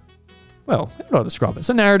well, how do I describe it? It's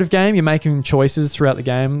a narrative game. You're making choices throughout the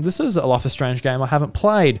game. This is a Life is Strange game I haven't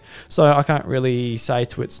played, so I can't really say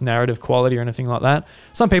to its narrative quality or anything like that.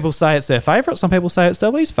 Some people say it's their favourite. Some people say it's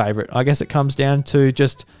their least favourite. I guess it comes down to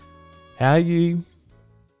just how you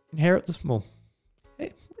inherit this. Well, what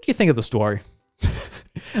do you think of the story?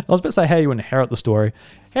 I was about to say how you inherit the story.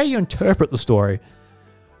 How you interpret the story.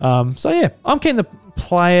 So yeah, I'm keen to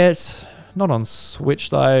play it. Not on Switch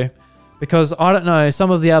though, because I don't know,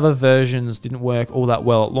 some of the other versions didn't work all that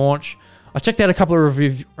well at launch. I checked out a couple of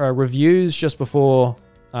reviews just before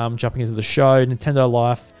jumping into the show. Nintendo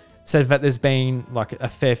Life said that there's been like a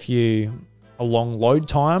fair few long load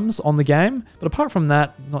times on the game, but apart from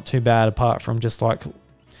that, not too bad. Apart from just like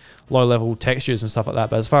low level textures and stuff like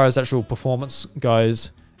that. But as far as actual performance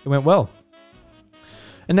goes, it went well.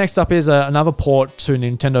 And next up is another port to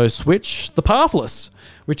Nintendo Switch, The Pathless,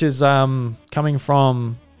 which is coming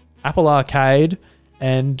from Apple Arcade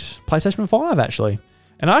and PlayStation 5 actually.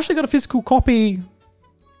 And I actually got a physical copy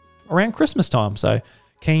around Christmas time, so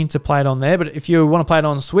keen to play it on there. But if you want to play it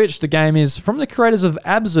on Switch, the game is from the creators of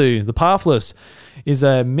Abzu. The Pathless is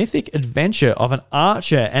a mythic adventure of an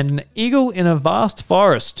archer and an eagle in a vast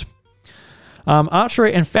forest.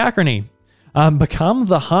 Archery and falconry. Become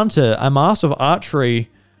the hunter, a master of archery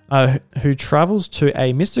who travels to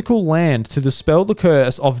a mystical land to dispel the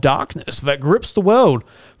curse of darkness that grips the world.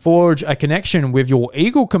 Forge a connection with your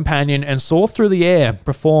eagle companion and soar through the air.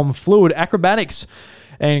 Perform fluid acrobatics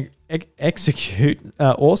and execute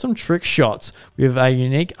awesome trick shots with a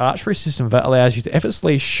unique archery system that allows you to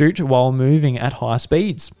effortlessly shoot while moving at high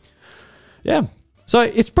speeds. Yeah, so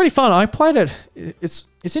it's pretty fun. I played it.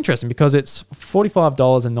 It's interesting because it's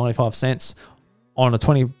 $45.95 on a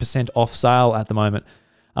 20% off sale at the moment.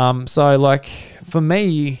 So like for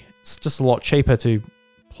me, it's just a lot cheaper to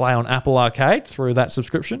play on Apple Arcade through that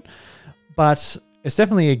subscription, but it's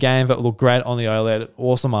definitely a game that will look great on the OLED.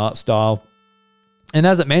 Awesome art style. And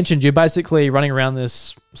as it mentioned, you're basically running around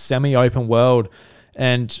this semi-open world,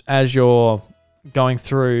 and as you're going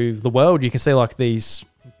through the world, you can see like these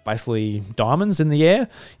basically diamonds in the air.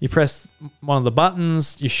 You press one of the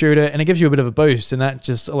buttons, you shoot it, and it gives you a bit of a boost, and that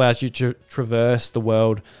just allows you to traverse the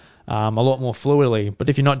world a lot more fluidly. But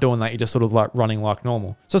if you're not doing that, you're just sort of like running like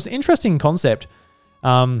normal. So it's an interesting concept,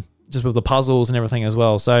 just with the puzzles and everything as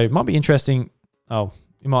well. So it might be interesting. Oh,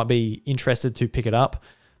 you might be interested to pick it up.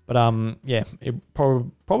 But yeah, it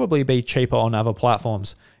probably be cheaper on other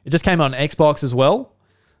platforms. It just came out on Xbox as well.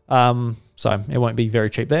 So it won't be very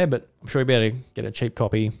cheap there, but I'm sure you'll be able to get a cheap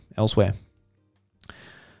copy elsewhere.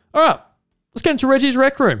 All right, let's get into Reggie's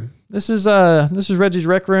Rec Room. This is Reggie's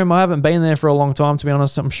Rec Room. I haven't been there for a long time, to be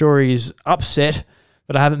honest. I'm sure he's upset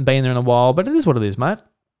that I haven't been there in a while, but it is what it is, mate.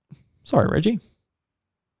 Sorry, Reggie.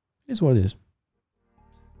 It is what it is.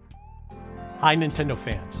 Hi, Nintendo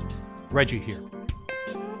fans. Reggie here.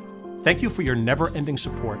 Thank you for your never-ending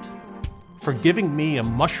support, for giving me a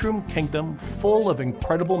mushroom kingdom full of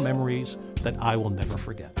incredible memories that I will never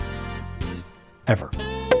forget. Ever.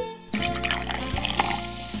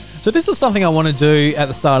 So this is something I want to do at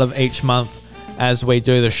the start of each month as we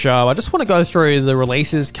do the show. I just want to go through the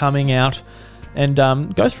releases coming out and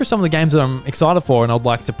go through some of the games that I'm excited for and I'd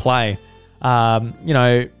like to play.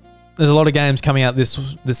 There's a lot of games coming out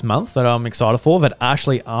this month that I'm excited for that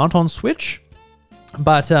actually aren't on Switch,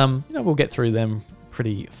 but we'll get through them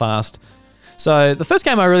pretty fast. So the first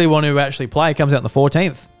game I really want to actually play comes out on the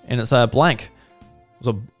 14th, and it's Blank.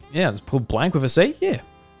 It's called Blank with a C. Yeah,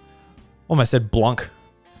 almost said Blanc,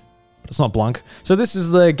 but it's not Blanc. So this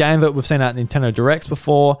is the game that we've seen at Nintendo Directs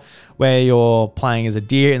before, where you're playing as a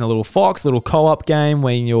deer and a little fox, little co-op game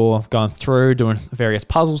where you're going through doing various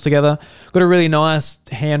puzzles together. Got a really nice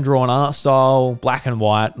hand-drawn art style, black and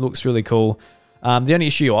white, looks really cool. The only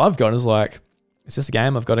issue I've got is like, it's just a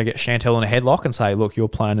game I've got to get Chantel in a headlock and say, look, you're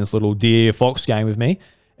playing this little deer fox game with me,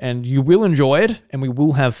 and you will enjoy it, and we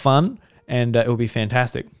will have fun, and it will be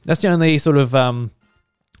fantastic. That's the only sort of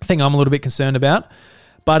thing I'm a little bit concerned about.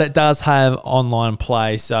 But it does have online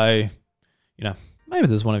play, so, maybe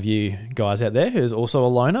there's one of you guys out there who's also a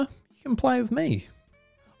loner. You can play with me.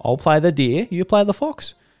 I'll play the deer, you play the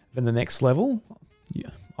fox. Then the next level,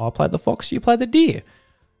 I'll play the fox, you play the deer.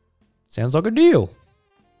 Sounds like a deal.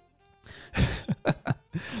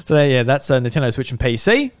 So yeah, that's a Nintendo Switch and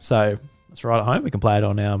PC, so that's right at home. We can play it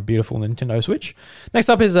on our beautiful Nintendo Switch. Next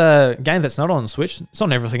up is a game that's not on Switch. It's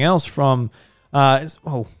on everything else from, it's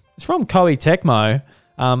from Koei Tecmo.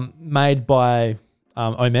 Made by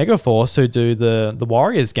Omega Force, who do the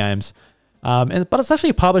Warriors games. But it's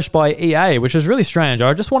actually published by EA, which is really strange.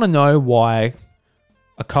 I just want to know why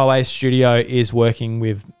a Koei studio is working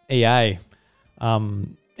with EA.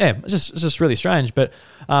 It's just really strange. But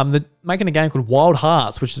they're making a game called Wild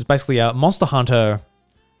Hearts, which is basically a Monster Hunter,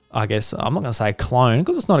 I guess. I'm not going to say clone,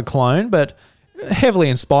 because it's not a clone, but heavily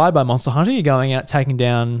inspired by Monster Hunter. You're going out taking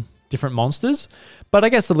down different monsters. But I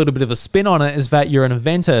guess a little bit of a spin on it is that you're an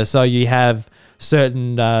inventor, so you have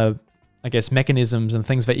certain, mechanisms and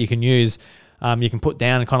things that you can use. You can put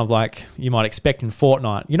down kind of like you might expect in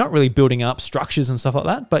Fortnite. You're not really building up structures and stuff like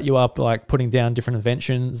that, but you are like putting down different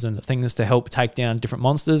inventions and things to help take down different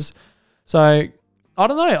monsters. So I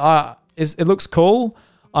don't know. It looks cool.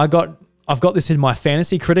 I've got this in my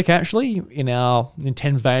Fantasy Critic actually, in our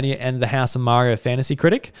Nintendovania and the House of Mario Fantasy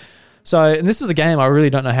Critic. And this is a game I really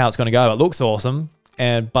don't know how it's going to go. It looks awesome,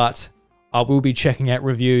 but I will be checking out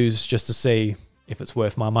reviews just to see if it's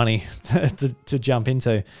worth my money to jump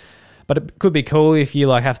into. But it could be cool if you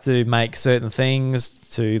like have to make certain things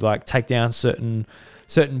to like take down certain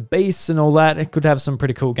beasts and all that. It could have some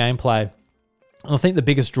pretty cool gameplay. And I think the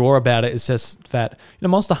biggest draw about it is just that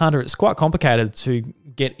Monster Hunter, it's quite complicated to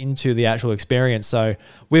get into the actual experience. So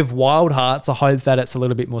with Wild Hearts, I hope that it's a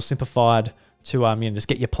little bit more simplified to just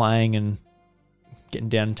get you playing and getting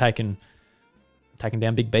down, taking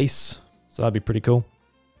down big beasts. So that'd be pretty cool.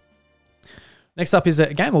 Next up is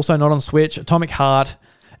a game also not on Switch, Atomic Heart.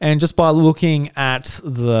 And just by looking at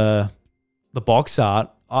the box art,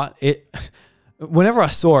 whenever I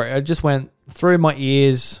saw it, it just went through my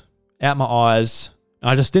ears, out my eyes.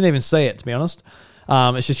 I just didn't even see it, to be honest.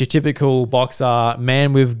 It's just your typical box art,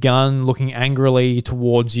 man with gun looking angrily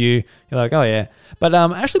towards you. You're like, oh yeah. But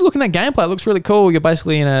actually looking at gameplay, it looks really cool. You're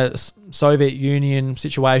basically in a Soviet Union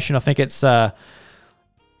situation. I think it's got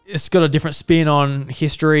a different spin on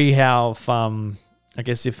history. How, I'm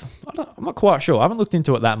not quite sure. I haven't looked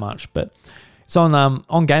into it that much, but it's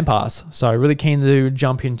on Game Pass. So really keen to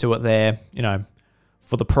jump into it there,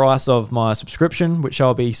 for the price of my subscription, which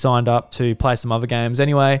I'll be signed up to play some other games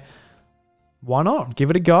anyway. Why not?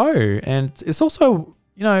 Give it a go. And it's also,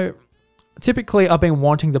 typically I've been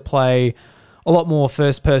wanting to play a lot more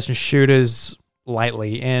first-person shooters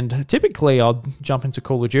lately, and typically I'll jump into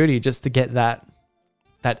Call of Duty just to get that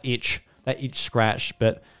itch scratched.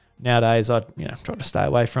 But nowadays I try to stay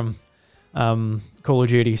away from Call of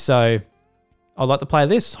Duty. So I'd like to play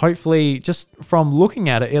this. Hopefully, just from looking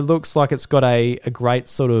at it, it looks like it's got a great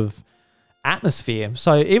sort of atmosphere.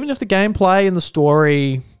 So even if the gameplay and the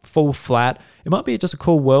story fall flat, it might be just a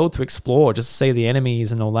cool world to explore, just to see the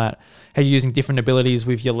enemies and all that. How you're using different abilities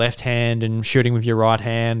with your left hand and shooting with your right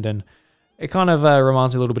hand. And it kind of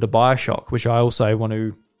reminds me a little bit of BioShock, which I also want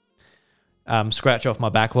to scratch off my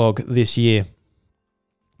backlog this year.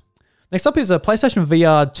 Next up is a PlayStation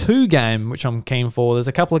VR 2 game, which I'm keen for. There's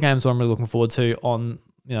a couple of games I'm really looking forward to on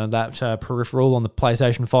that peripheral on the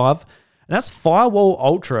PlayStation 5. And that's Firewall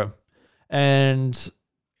Ultra. And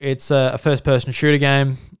it's a first-person shooter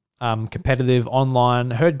game, competitive,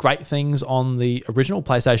 online. Heard great things on the original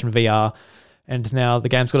PlayStation VR. And now the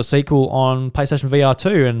game's got a sequel on PlayStation VR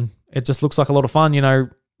 2. And it just looks like a lot of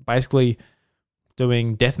fun, basically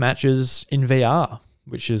doing death matches in VR,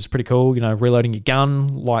 which is pretty cool. Reloading your gun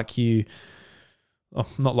not like you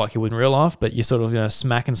would in real life, but you're sort of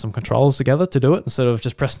smacking some controls together to do it instead of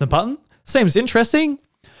just pressing the button. Seems interesting.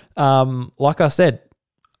 Like I said,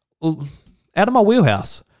 out of my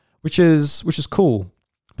wheelhouse, which is cool,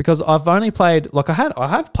 because I've only played I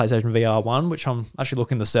have PlayStation VR 1, which I'm actually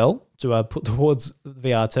looking to sell to put towards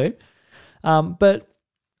VR 2. But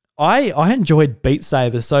I enjoyed Beat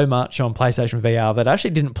Saber so much on PlayStation VR that I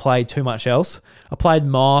actually didn't play too much else. I played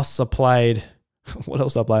Moss. I played... What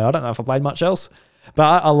else I played? I don't know if I played much else.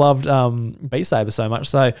 But I loved Beat Saber so much.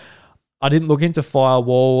 So I didn't look into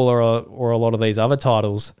Firewall or a lot of these other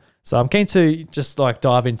titles. So I'm keen to just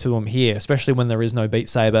dive into them here, especially when there is no Beat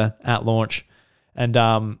Saber at launch. And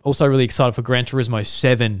also really excited for Gran Turismo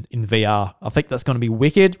 7 in VR. I think that's going to be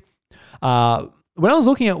wicked. When I was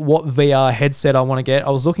looking at what VR headset I want to get, I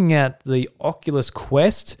was looking at the Oculus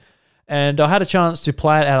Quest, and I had a chance to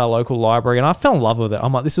play it at our local library, and I fell in love with it.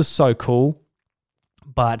 I'm like, this is so cool,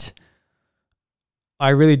 but I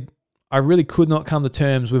really could not come to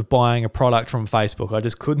terms with buying a product from Facebook. I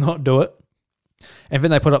just could not do it. And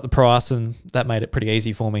then they put up the price, and that made it pretty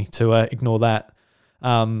easy for me to ignore that.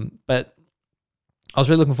 But I was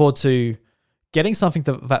really looking forward to getting something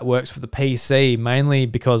that works for the PC, mainly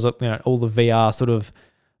because of all the VR sort of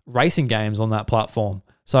racing games on that platform.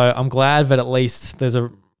 So I'm glad that at least there's a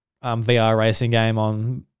VR racing game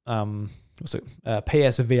on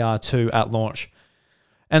PSVR 2 at launch.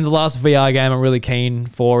 And the last VR game I'm really keen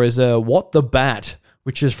for is What the Bat,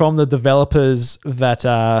 which is from the developers that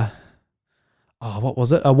what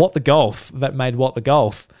was it? What the Golf, that made What the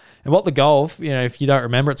Golf. And What the Golf, if you don't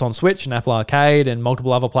remember, it's on Switch and Apple Arcade and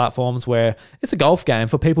multiple other platforms where it's a golf game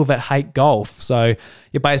for people that hate golf. So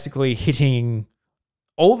you're basically hitting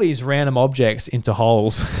all these random objects into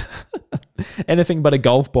holes. Anything but a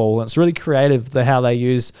golf ball. And it's really creative how they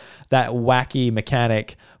use that wacky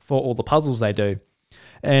mechanic for all the puzzles they do.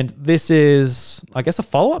 And this is, I guess, a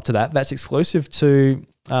follow-up to that. That's exclusive to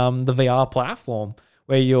the VR platform,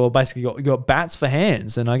 where you're basically you got bats for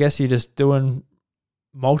hands. And I guess you're just doing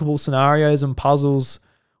multiple scenarios and puzzles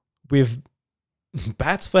with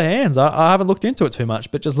bats for hands. I haven't looked into it too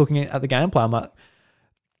much, but just looking at the gameplay, I'm like,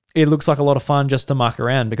 it looks like a lot of fun just to muck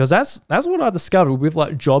around, because that's what I discovered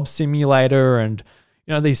with Job Simulator and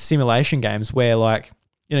these simulation games where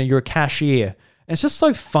you're a cashier. And it's just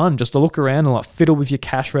so fun just to look around and fiddle with your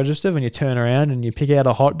cash register, and you turn around and you pick out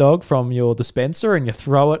a hot dog from your dispenser and you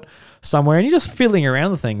throw it somewhere, and you're just fiddling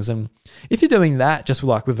around with things. And if you're doing that just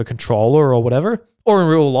with a controller or whatever, or in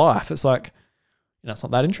real life, it's it's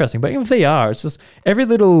not that interesting. But in VR, it's just every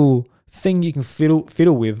little thing you can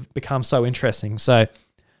fiddle with becomes so interesting. So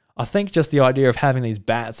I think just the idea of having these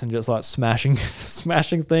bats and just smashing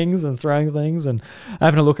things and throwing things and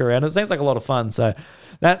having a look around, it seems like a lot of fun. So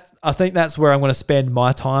I think that's where I'm going to spend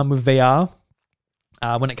my time with VR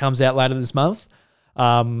when it comes out later this month.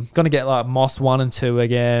 Going to get Moss 1 and 2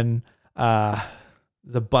 again.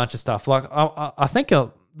 There's a bunch of stuff. I think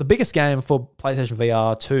the biggest game for PlayStation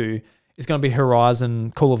VR 2 is going to be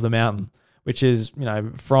Horizon Call of the Mountain, which is,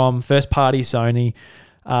 from first party Sony.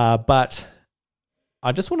 But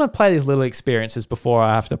I just want to play these little experiences before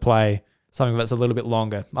I have to play something that's a little bit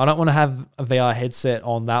longer. I don't want to have a VR headset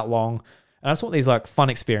on that long. And I just want these fun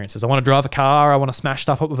experiences. I want to drive a car. I want to smash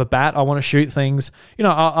stuff up with a bat. I want to shoot things.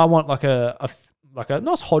 I want a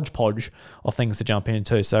nice hodgepodge of things to jump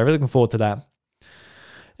into. So really looking forward to that.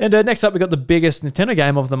 And next up, we got the biggest Nintendo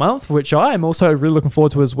game of the month, which I am also really looking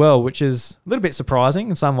forward to as well, which is a little bit surprising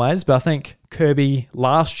in some ways. But I think Kirby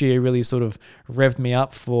last year really sort of revved me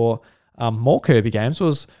up for more Kirby games.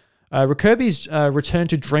 Was Kirby's Return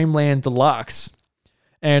to Dreamland Deluxe.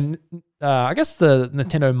 And I guess the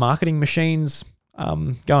Nintendo marketing machine's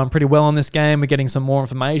going pretty well on this game. We're getting some more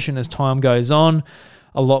information as time goes on.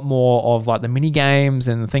 A lot more of like the mini games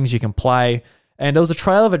and the things you can play. And there was a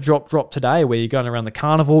trailer that dropped today where you're going around the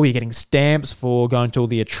carnival, you're getting stamps for going to all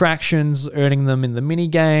the attractions, earning them in the mini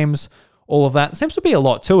games, all of that. It seems to be a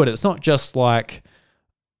lot to it. It's not just like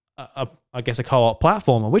a co-op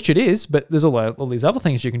platformer, which it is, but there's all these other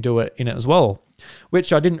things you can do in it as well,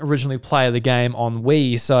 which I didn't originally play the game on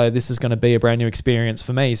Wii, so this is going to be a brand new experience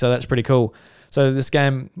for me, so that's pretty cool. So this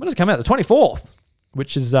game, when does it come out? The 24th,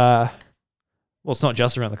 which is, well, it's not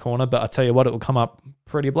just around the corner, but I tell you what, it will come up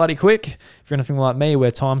pretty bloody quick if you're anything like me,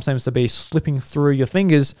 where time seems to be slipping through your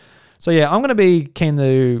fingers. So yeah, I'm going to be keen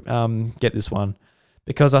to get this one,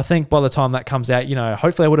 because I think by the time that comes out,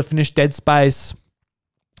 hopefully I would have finished Dead Space,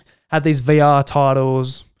 had these VR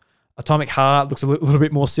titles. Atomic Heart looks a little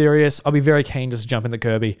bit more serious. I'll be very keen just to jump into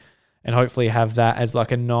Kirby and hopefully have that as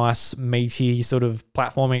like a nice, meaty sort of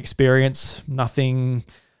platforming experience. Nothing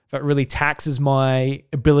that really taxes my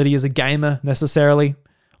ability as a gamer necessarily.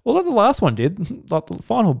 Although the last one did. Like the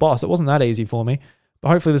final boss, it wasn't that easy for me. But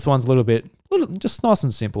hopefully this one's a little just nice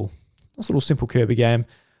and simple. Nice little simple Kirby game.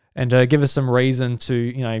 And give us some reason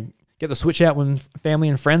to, get the Switch out when family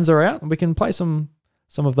and friends are out and we can play some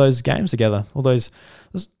of those games together. It looks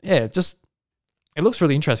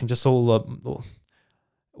really interesting. Just all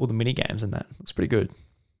the mini games and that. Looks pretty good.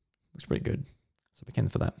 So be keen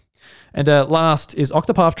for that. And last is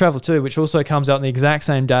Octopath Traveler 2, which also comes out on the exact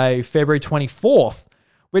same day, February 24th,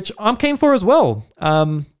 which I'm keen for as well.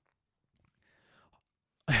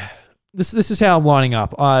 This is how I'm lining up.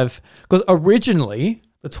 Because originally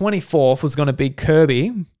the 24th was going to be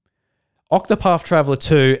Kirby, Octopath Traveler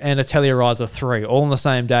 2, and Atelier Ryza 3, all on the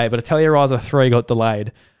same day, but Atelier Ryza 3 got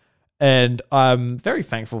delayed. And I'm very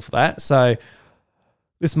thankful for that. So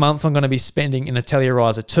this month I'm going to be spending in Atelier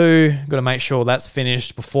Ryza 2. Got to make sure that's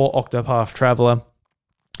finished before Octopath Traveler.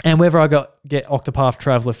 And whether I get Octopath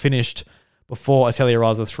Traveler finished before Atelier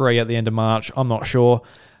Ryza 3 at the end of March, I'm not sure.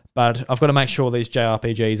 But I've got to make sure these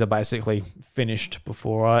JRPGs are basically finished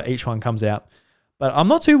before each one comes out. But I'm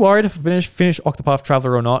not too worried if I finish Octopath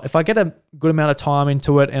Traveler or not. If I get a good amount of time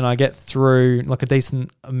into it and I get through like a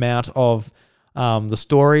decent amount of the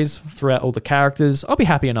stories throughout all the characters, I'll be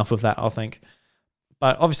happy enough with that, I think.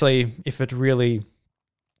 But obviously, if it really,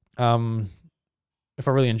 if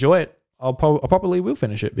I really enjoy it, I probably will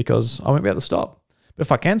finish it because I won't be able to stop. But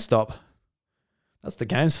if I can stop, that's the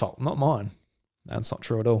game's fault, not mine. That's not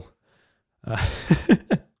true at all.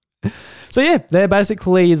 So yeah, they're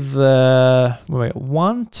basically the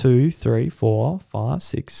 1, 2, 3, 4, 5,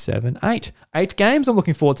 6, 7, 8. 8 games I'm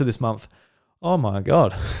looking forward to this month. Oh my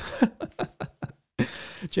God.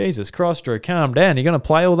 Jesus Christ, Drew, calm down. You're going to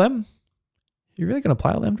play all them? You're really going to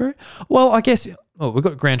play all them, Drew? Well, I guess, we've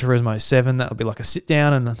got Gran Turismo 7. That'll be like a sit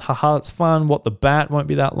down and haha, it's fun. What the Bat won't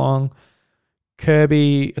be that long.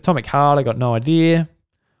 Kirby, Atomic Heart, I got no idea.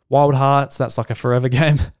 Wild Hearts, that's like a forever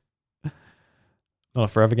game. Not a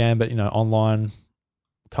forever game, but, online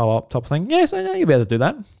co-op type of thing. Yes, I know you'll be able to do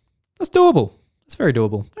that. That's doable. That's very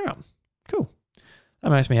doable. All right, cool. That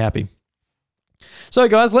makes me happy. So,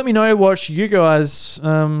 guys, let me know what you guys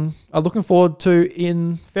are looking forward to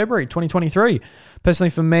in February 2023. Personally,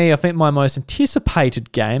 for me, I think my most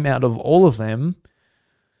anticipated game out of all of them...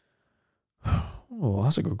 Oh,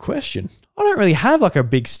 that's a good question. I don't really have like a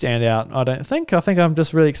big standout, I don't think. I think I'm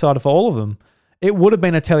just really excited for all of them. It would have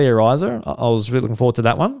been Atelier Ryza. I was really looking forward to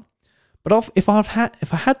that one. But if I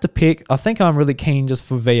had to pick, I think I'm really keen just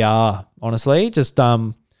for VR, honestly. Just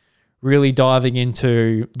really diving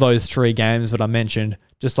into those 3 games that I mentioned.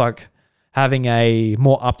 Just like having a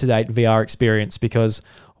more up-to-date VR experience. Because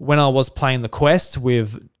when I was playing the Quest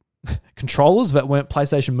with controllers that weren't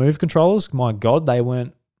PlayStation Move controllers, my God, they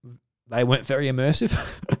weren't very immersive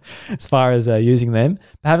as far as using them.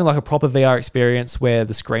 But having like a proper VR experience where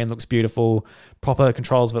the screen looks beautiful, proper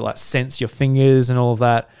controls that like sense your fingers and all of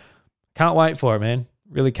that. Can't wait for it, man.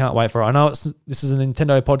 Really can't wait for it. I know this is a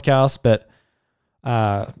Nintendo podcast, but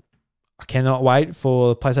I cannot wait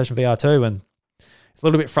for PlayStation VR 2. And it's a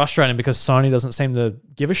little bit frustrating because Sony doesn't seem to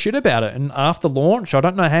give a shit about it. And after launch, I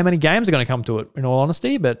don't know how many games are going to come to it, in all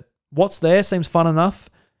honesty, but what's there seems fun enough.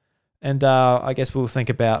 And I guess we'll think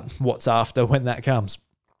about what's after when that comes.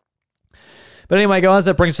 But anyway, guys,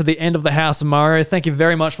 that brings us to the end of the House of Mario. Thank you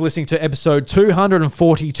very much for listening to episode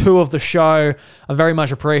 242 of the show. I very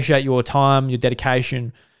much appreciate your time, your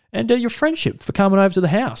dedication, and your friendship for coming over to the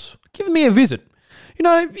house, giving me a visit. You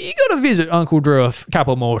got to visit Uncle Drew a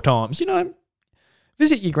couple more times.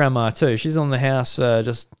 Visit your grandma too. She's on the house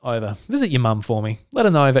just over. Visit your mum for me. Let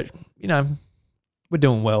her know that, we're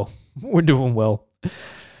doing well. We're doing well.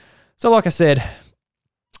 So like I said,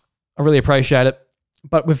 I really appreciate it.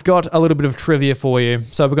 But we've got a little bit of trivia for you.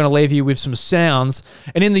 So we're going to leave you with some sounds.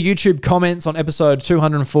 And in the YouTube comments on episode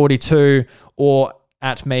 242 or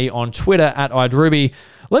at me on Twitter at iDruby,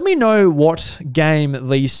 let me know what game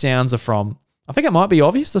these sounds are from. I think it might be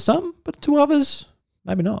obvious to some, but to others,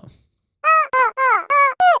 maybe not.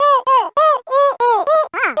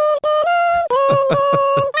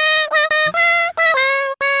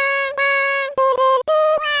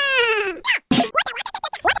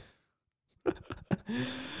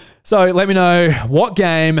 So let me know what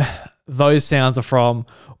game those sounds are from,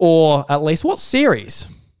 or at least what series.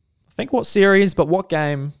 I think what series, but what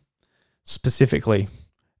game specifically.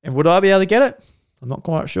 And would I be able to get it? I'm not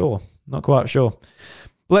quite sure. But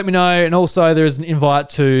let me know. And also there's an invite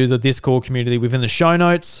to the Discord community within the show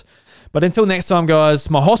notes. But until next time, guys,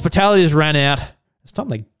 my hospitality has ran out. It's time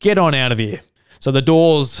to get on out of here. So the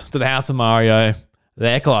doors to the House of Mario,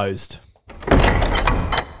 they're closed.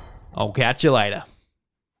 I'll catch you later.